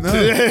quit. No.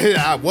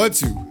 I want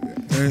to.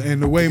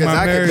 And the way Because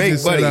my I can marriage make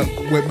is set up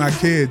with my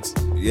kids,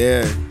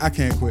 Yeah. I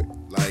can't quit.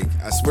 Like,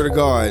 I swear to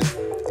God,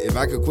 if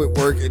I could quit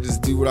work and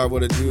just do what I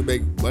want to do and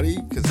make money,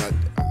 because I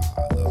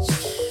love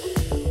it.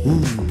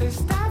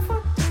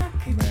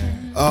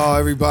 Man. Oh,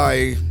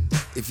 everybody,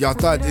 if y'all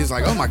thought this,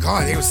 like, oh my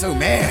God, they were so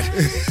mad.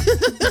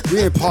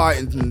 We in pot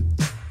in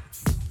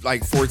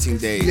like 14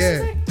 days.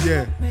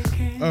 Yeah.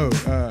 Oh,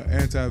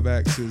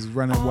 anti-vax is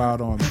running wild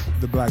on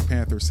the Black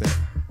Panther set.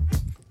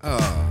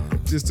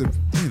 Just to,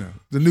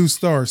 the new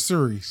star,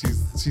 Suri,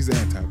 she's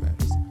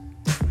anti-vax.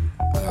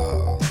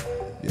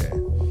 Yeah.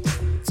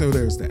 So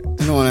there's that.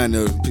 And on that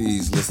note,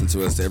 please listen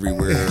to us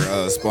everywhere.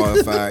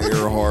 Spotify,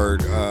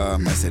 Earhart.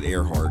 I said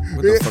Earhart.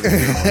 What the fuck is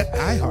Earhart?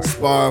 iHeart.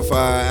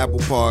 Spotify, Apple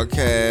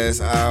Podcasts,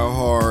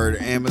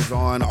 iHeart,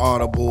 Amazon,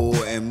 Audible,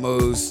 and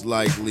most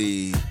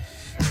likely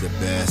the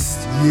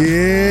best.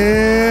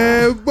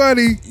 Yeah,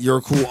 buddy.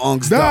 Your Cool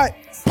Unks. Dot.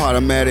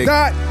 Podomatic.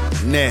 Net.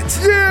 Net.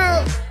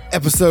 Yeah.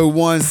 Episode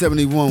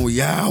 171.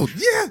 We out.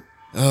 Yeah.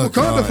 Oh, Wakanda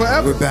God.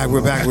 forever.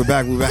 We're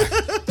back.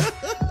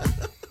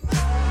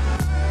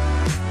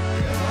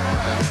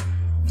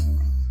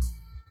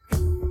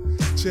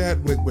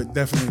 Chadwick would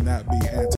definitely not be anti.